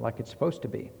 like it's supposed to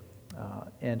be.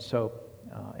 And so,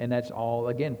 and that's all,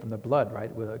 again, from the blood,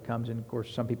 right? Where it comes in, of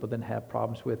course, some people then have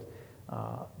problems with,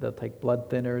 they'll take blood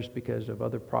thinners because of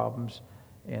other problems.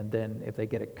 And then if they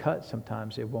get a cut,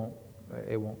 sometimes it won't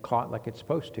clot like it's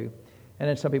supposed to. And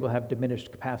then some people have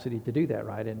diminished capacity to do that,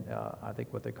 right? And I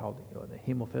think what they call the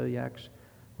hemophiliacs,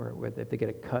 where if they get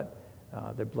a cut,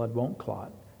 their blood won't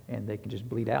clot and they can just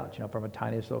bleed out, from a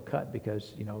tiniest little cut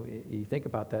because, you think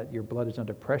about that, your blood is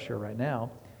under pressure right now.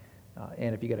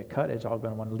 And if you get a cut, it's all going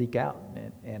to want to leak out.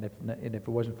 And if it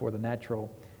wasn't for the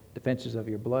natural defenses of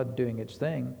your blood doing its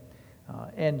thing.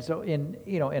 And so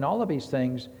in all of these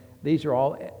things, these are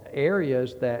all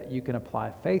areas that you can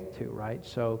apply faith to, right?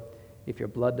 So if your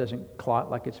blood doesn't clot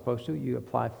like it's supposed to, you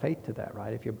apply faith to that,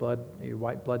 right? If your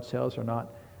white blood cells are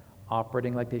not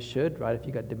operating like they should, right? If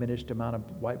you got diminished amount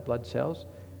of white blood cells,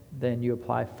 then you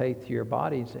apply faith to your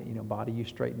body and say, body, you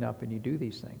straighten up and you do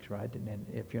these things, right? And then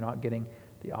if you're not getting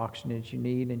the oxygen that you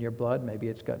need in your blood, maybe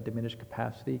it's got diminished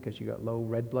capacity because you got low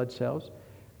red blood cells.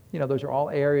 Those are all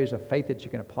areas of faith that you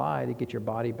can apply to get your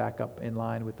body back up in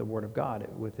line with the Word of God,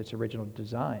 with its original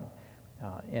design.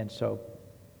 And so,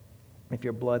 if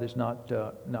your blood is not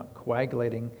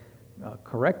coagulating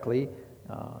correctly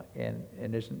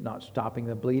and is not stopping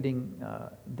the bleeding,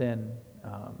 then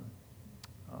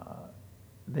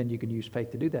you can use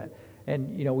faith to do that.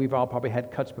 And we've all probably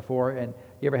had cuts before, and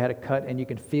you ever had a cut and you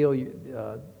can feel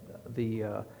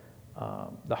the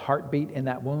heartbeat in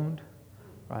that wound,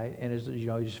 right? And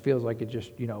it just feels like it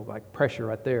just like pressure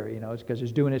right there. It's because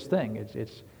it's doing its thing.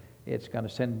 It's going to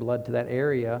send blood to that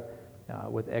area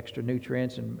with extra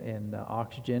nutrients and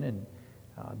oxygen and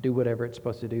do whatever it's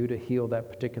supposed to do to heal that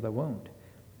particular wound.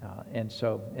 And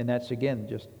that's again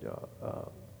just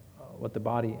what the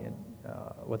body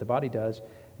does.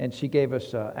 And she gave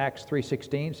us Acts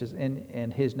 3:16, says,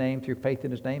 in his name, through faith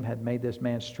in his name, had made this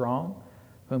man strong,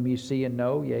 whom you see and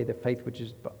know, yea, the faith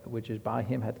which is by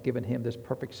him hath given him this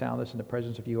perfect soundness in the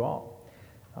presence of you all.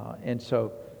 Let's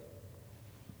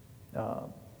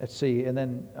see, and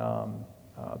then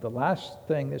the last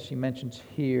thing that she mentions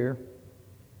here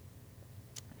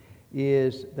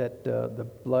is that the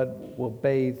blood will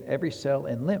bathe every cell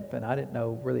in lymph. And I didn't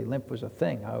know really lymph was a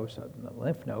thing. I always thought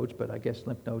lymph nodes, but I guess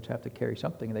lymph nodes have to carry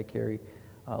something, and they carry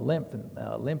lymph. And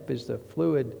lymph is the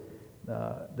fluid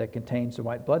that contains the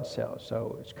white blood cells.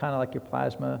 So it's kind of like your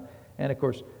plasma. And of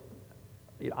course,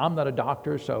 I'm not a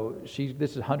doctor, so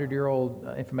this is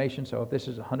 100-year-old information. So if this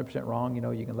is 100% wrong,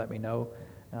 you can let me know.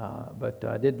 But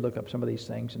I did look up some of these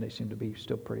things, and they seem to be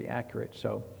still pretty accurate.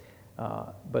 So,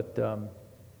 but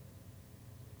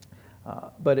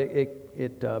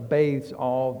it bathes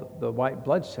all the white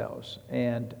blood cells,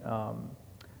 and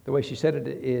the way she said it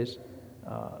is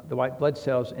the white blood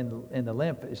cells in the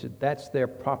lymph that's their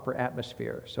proper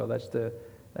atmosphere. So that's the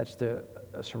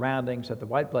surroundings that the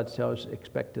white blood cells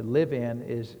expect to live in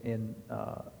is in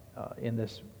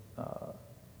this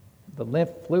the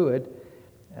lymph fluid,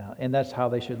 and that's how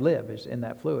they should live is in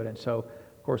that fluid. And so,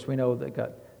 of course, we know they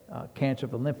got cancer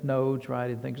of the lymph nodes, right,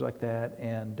 and things like that,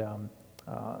 and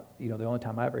the only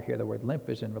time I ever hear the word lymph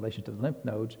is in relation to the lymph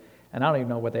nodes, And I don't even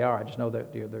know what they are. I just know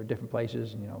that they're different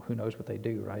places, and who knows what they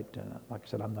do, right? Like I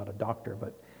said, I'm not a doctor,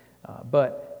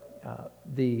 but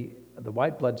the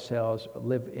white blood cells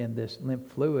live in this lymph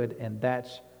fluid, and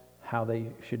that's how they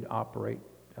should operate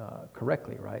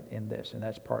correctly, right? In this, and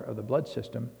that's part of the blood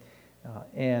system.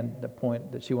 And the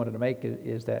point that she wanted to make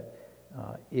is that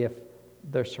if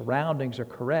their surroundings are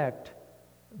correct,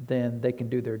 then they can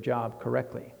do their job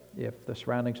correctly. If the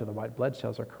surroundings of the white blood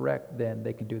cells are correct, then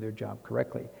they can do their job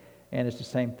correctly. And it's the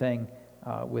same thing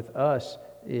with us,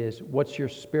 is what's your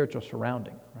spiritual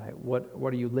surrounding, right?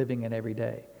 What are you living in every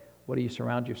day? What do you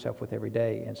surround yourself with every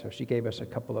day? And so she gave us a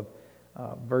couple of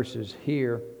verses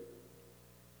here.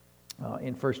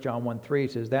 In 1 John 1:3,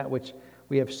 it says, "That which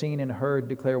we have seen and heard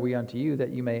declare we unto you,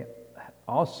 that you may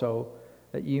also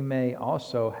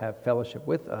have fellowship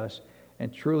with us.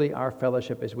 And truly our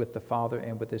fellowship is with the Father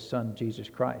and with His Son, Jesus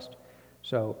Christ."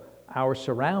 So our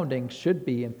surroundings should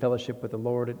be in fellowship with the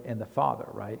Lord and the Father,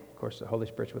 right? Of course, the Holy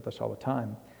Spirit's with us all the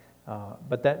time.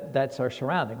 But that's our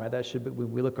surrounding, right? That should be,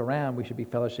 when we look around, we should be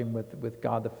fellowshipping with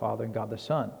God the Father and God the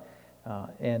Son.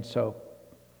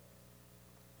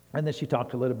 And then she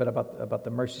talked a little bit about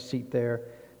the mercy seat there.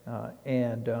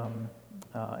 And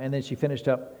then she finished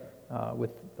up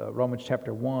with Romans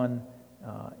chapter 1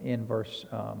 in verse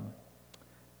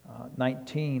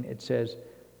 19. It says,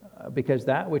 "Because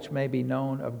that which may be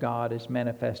known of God is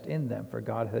manifest in them, for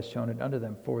God has shown it unto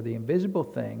them. For the invisible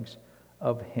things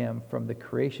of Him from the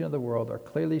creation of the world are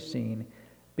clearly seen,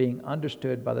 being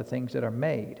understood by the things that are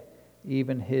made,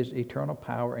 even His eternal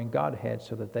power and Godhead,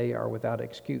 so that they are without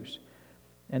excuse."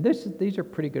 And these are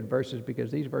pretty good verses, because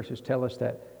these verses tell us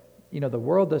that the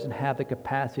world doesn't have the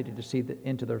capacity to see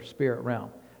into the spirit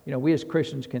realm. We as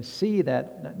Christians can see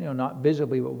that, not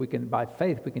visibly, but we can, by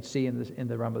faith, we can see in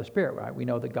the realm of the spirit, right? We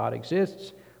know that God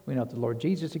exists. We know that the Lord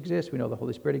Jesus exists. We know the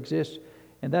Holy Spirit exists.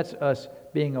 And that's us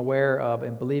being aware of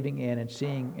and believing in and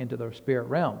seeing into the spirit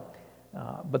realm.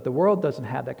 But the world doesn't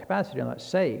have that capacity. They're not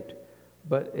saved.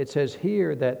 But it says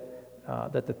here that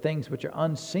the things which are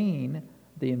unseen,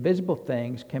 the invisible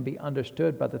things, can be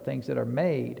understood by the things that are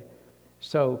made.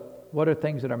 So what are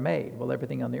things that are made? Well,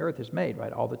 everything on the earth is made,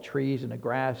 right? All the trees and the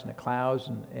grass and the clouds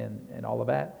and all of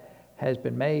that has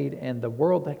been made. And the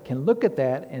world can look at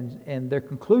that, and their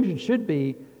conclusion should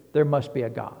be, there must be a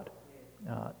God.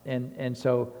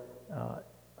 So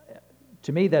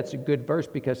to me, that's a good verse,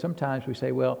 because sometimes we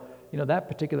say, well, that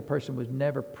particular person was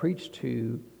never preached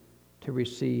to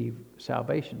receive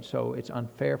salvation, so it's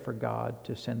unfair for God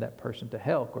to send that person to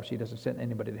hell. Of course, He doesn't send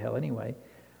anybody to hell anyway.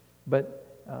 But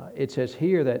it says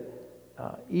here that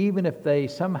even if they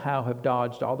somehow have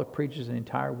dodged all the preachers in the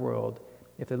entire world,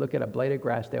 if they look at a blade of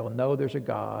grass, they will know there's a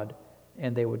God,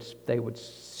 and they would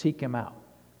seek Him out.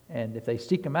 And if they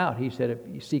seek Him out, He said, "If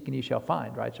you seek, and you shall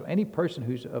find," right? So any person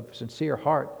who's of sincere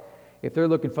heart, if they're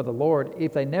looking for the Lord,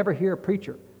 if they never hear a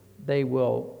preacher, they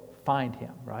will find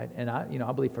Him, right? And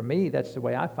I believe for me, that's the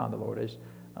way I found the Lord. Is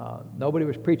nobody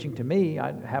was preaching to me.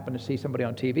 I happened to see somebody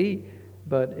on TV,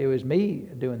 but it was me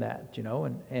doing that,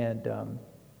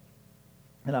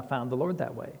 and I found the Lord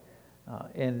that way.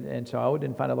 And so I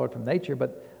didn't find the Lord from nature,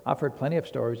 but I've heard plenty of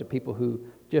stories of people who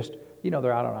just,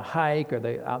 they're out on a hike, or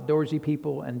they outdoorsy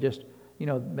people, and just,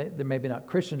 they're maybe not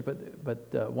Christians,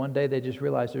 but one day they just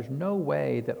realized there's no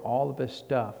way that all of this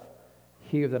stuff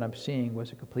here that I'm seeing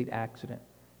was a complete accident.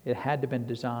 It had to have been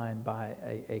designed by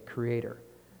a creator.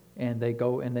 And they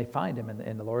go and they find Him,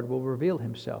 and the Lord will reveal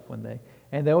Himself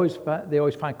they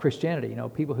always find Christianity.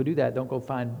 People who do that don't go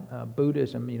find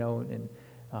Buddhism,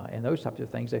 and those types of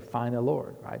things. They find the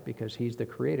Lord, right? Because He's the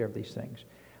creator of these things.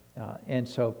 And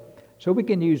so we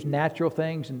can use natural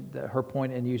things, and her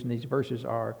point in using these verses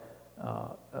are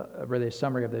really a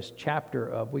summary of this chapter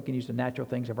of, we can use the natural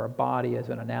things of our body as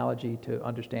an analogy to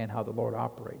understand how the Lord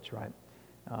operates, right?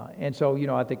 And so,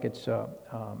 I think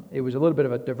it was a little bit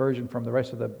of a diversion from the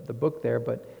rest of the book there,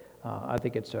 but I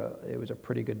think it was a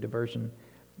pretty good diversion,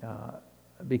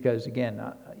 because again,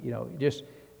 just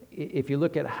if you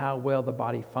look at how well the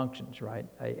body functions, right?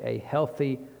 A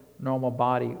healthy, normal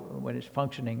body, when it's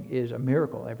functioning, is a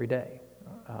miracle every day.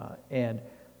 And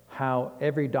how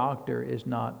every doctor is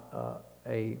not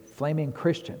a flaming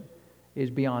Christian is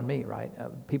beyond me, right?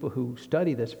 People who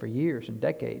study this for years and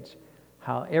decades,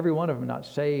 how every one of them not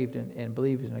saved and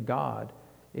believes in a God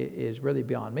is really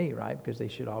beyond me, right? Because they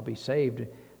should all be saved.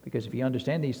 Because if you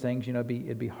understand these things,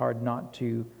 it'd be hard not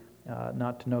to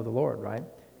know the Lord, right?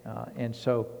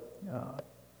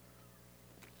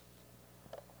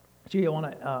 Gee, I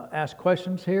want to ask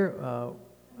questions here.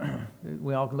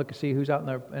 We all can look and see who's out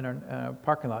in our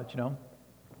parking lot.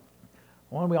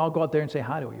 Why don't we all go out there and say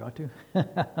hi to her? You want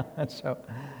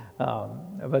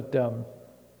to?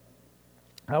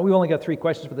 We only got 3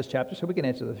 questions for this chapter, so we can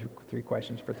answer the 3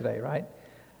 questions for today, right?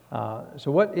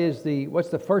 So what's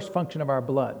the first function of our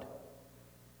blood?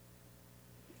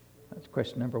 That's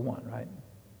question number 1, right?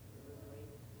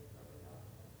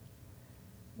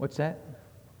 What's that?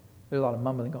 There's a lot of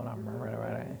mumbling going on.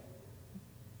 Right.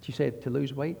 Did you say to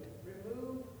lose weight?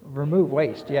 Remove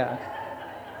waste, yeah.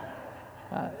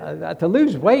 To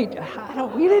lose weight,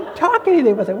 we didn't talk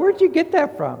anything about that. Where'd you get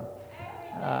that from?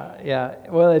 Yeah,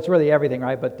 well, it's really everything,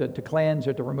 right? But to cleanse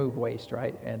or to remove waste,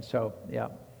 right? And so, yeah.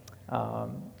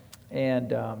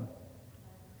 And I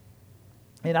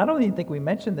don't even think we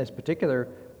mentioned this particular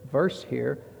verse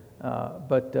here,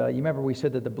 but you remember we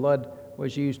said that the blood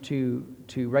was used to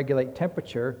regulate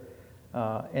temperature,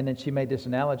 and then she made this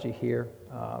analogy here,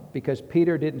 because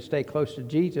Peter didn't stay close to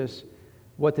Jesus.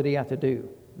 What did he have to do?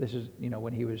 This is,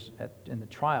 when he was in the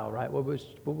trial, right? What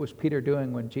was Peter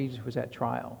doing when Jesus was at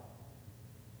trial?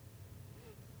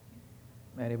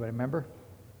 Anybody remember?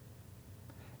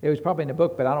 It was probably in the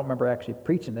book, but I don't remember actually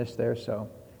preaching this there. So,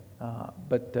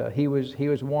 but he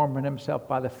was warming himself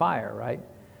by the fire, right?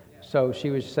 So she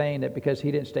was saying that because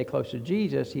he didn't stay close to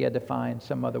Jesus, he had to find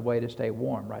some other way to stay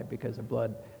warm, right? Because the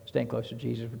blood staying close to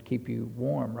Jesus would keep you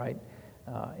warm, right?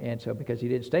 And so because he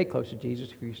didn't stay close to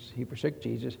Jesus, he forsook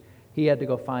Jesus, he had to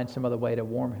go find some other way to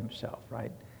warm himself,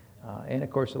 right? And of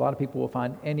course, a lot of people will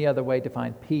find any other way to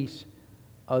find peace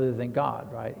other than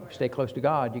God, right? If you stay close to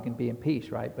God, you can be in peace,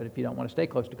 right? But if you don't want to stay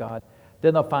close to God,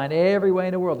 then they'll find every way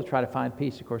in the world to try to find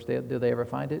peace. Of course, do they ever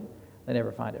find it? They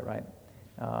never find it, right?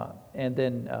 And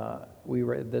then we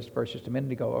read this verse just a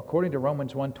minute ago. According to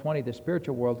Romans 1:20, the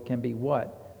spiritual world can be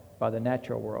what? By the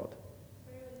natural world.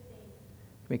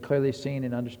 Can be clearly seen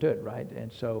and understood, right?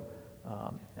 And so,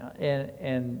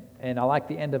 and I like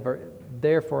the end of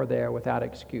therefore there without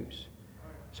excuse.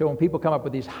 So when people come up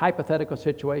with these hypothetical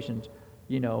situations,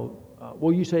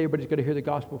 well, you say everybody's going to hear the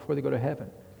gospel before they go to heaven.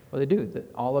 Well, they do.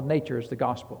 All of nature is the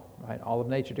gospel, right? All of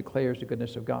nature declares the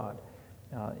goodness of God.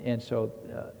 And so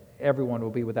everyone will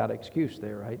be without excuse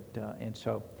there, right? And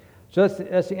so that's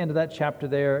the end of that chapter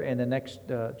there. And the next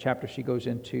chapter, she goes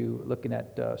into looking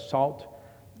at salt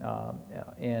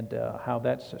and how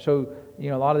that's... So,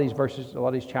 a lot of these verses, a lot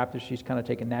of these chapters, she's kind of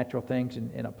taking natural things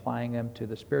and applying them to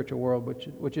the spiritual world,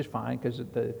 which is fine because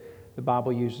the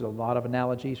Bible uses a lot of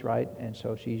analogies, right? And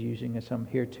so she's using some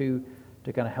here too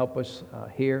to kind of help us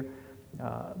here.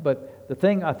 But the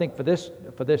thing I think for this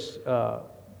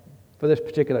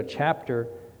particular chapter,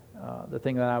 the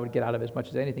thing that I would get out of it as much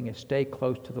as anything is stay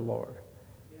close to the Lord.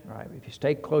 Right? If you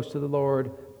stay close to the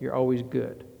Lord, you're always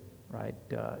good. Right?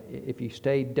 If you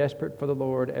stay desperate for the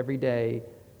Lord every day,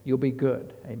 you'll be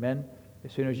good. Amen.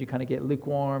 As soon as you kind of get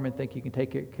lukewarm and think you can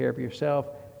take care of yourself,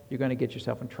 you're going to get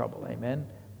yourself in trouble. Amen.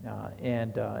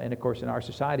 And of course, in our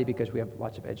society, because we have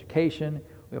lots of education,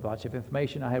 we have lots of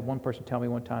information. I had one person tell me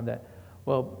one time that,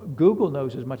 well, Google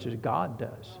knows as much as God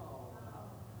does.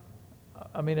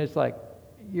 I mean, it's like,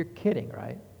 you're kidding,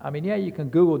 right? I mean, yeah, you can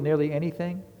Google nearly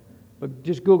anything, but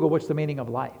just Google what's the meaning of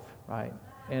life, right?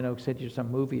 And it'll send you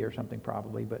some movie or something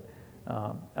probably, but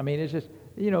I mean, it's just,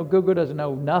 Google doesn't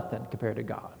know nothing compared to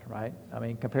God, right? I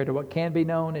mean, compared to what can be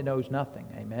known, it knows nothing,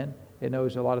 amen? It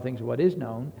knows a lot of things of what is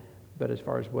known, but as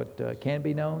far as what can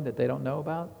be known that they don't know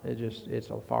about, it's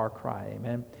a far cry,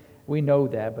 amen? We know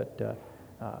that, but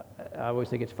I always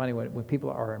think it's funny when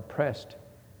people are impressed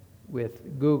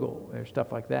with Google or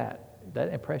stuff like that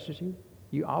impresses you.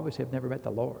 You obviously have never met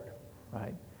the Lord,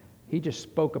 right? He just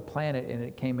spoke a planet and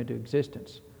it came into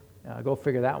existence. Go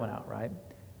figure that one out, right?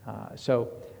 So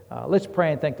let's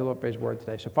pray and thank the Lord for His word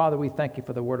today. So, Father, we thank you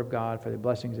for the word of God, for the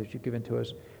blessings that you've given to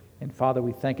us. And, Father,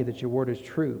 we thank you that your word is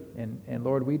true. And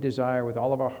Lord, we desire with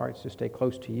all of our hearts to stay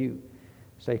close to you,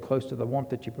 stay close to the warmth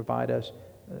that you provide us,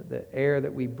 the air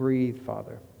that we breathe,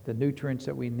 Father, the nutrients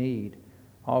that we need,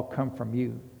 all come from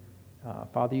you.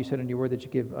 Father, you said in your word that you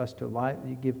give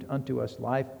unto us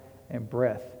life and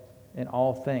breath in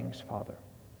all things, Father.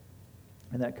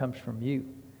 And that comes from you.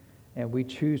 And we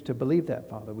choose to believe that,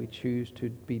 Father. We choose to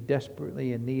be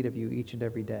desperately in need of you each and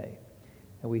every day.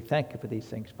 And we thank you for these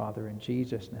things, Father, in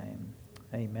Jesus' name.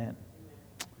 Amen.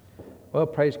 Well,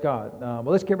 praise God. Well,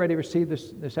 let's get ready to receive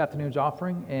this afternoon's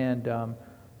offering. And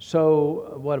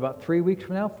so, what, about 3 weeks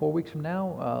from now, 4 weeks from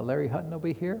now, Larry Hutton will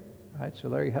be here. Right? So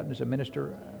Larry Hutton is a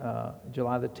minister,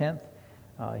 July the 10th.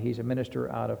 He's a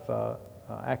minister out of,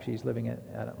 actually he's living at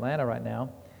Atlanta right now.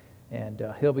 And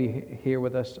he'll be here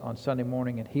with us on Sunday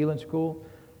morning at Healing School.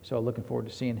 So looking forward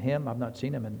to seeing him. I've not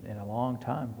seen him in a long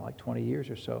time, like 20 years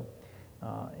or so.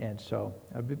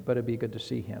 But it'd be good to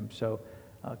see him. So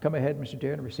come ahead, Mr.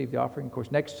 Darren, and receive the offering. Of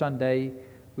course, next Sunday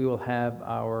we will have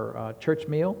our church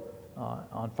meal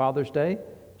on Father's Day.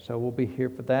 So we'll be here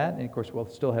for that. And of course, we'll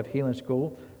still have healing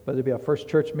school, but it'll be our first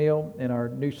church meal in our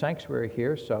new sanctuary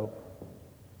here. So,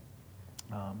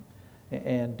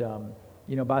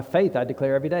 by faith, I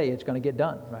declare every day it's going to get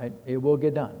done, right? It will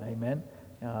get done. Amen.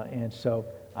 And so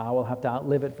I will have to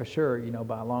outlive it for sure,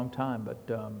 by a long time, but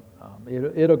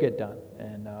it'll get done.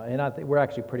 And I think we're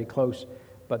actually pretty close,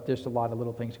 but there's a lot of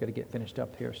little things got to get finished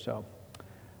up here. So,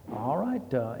 all right.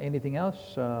 Anything else?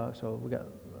 So we got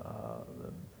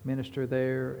the minister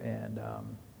there and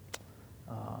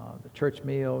the church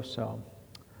meal. So,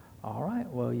 all right.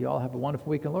 Well, you all have a wonderful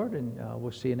week in the Lord, and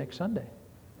we'll see you next Sunday.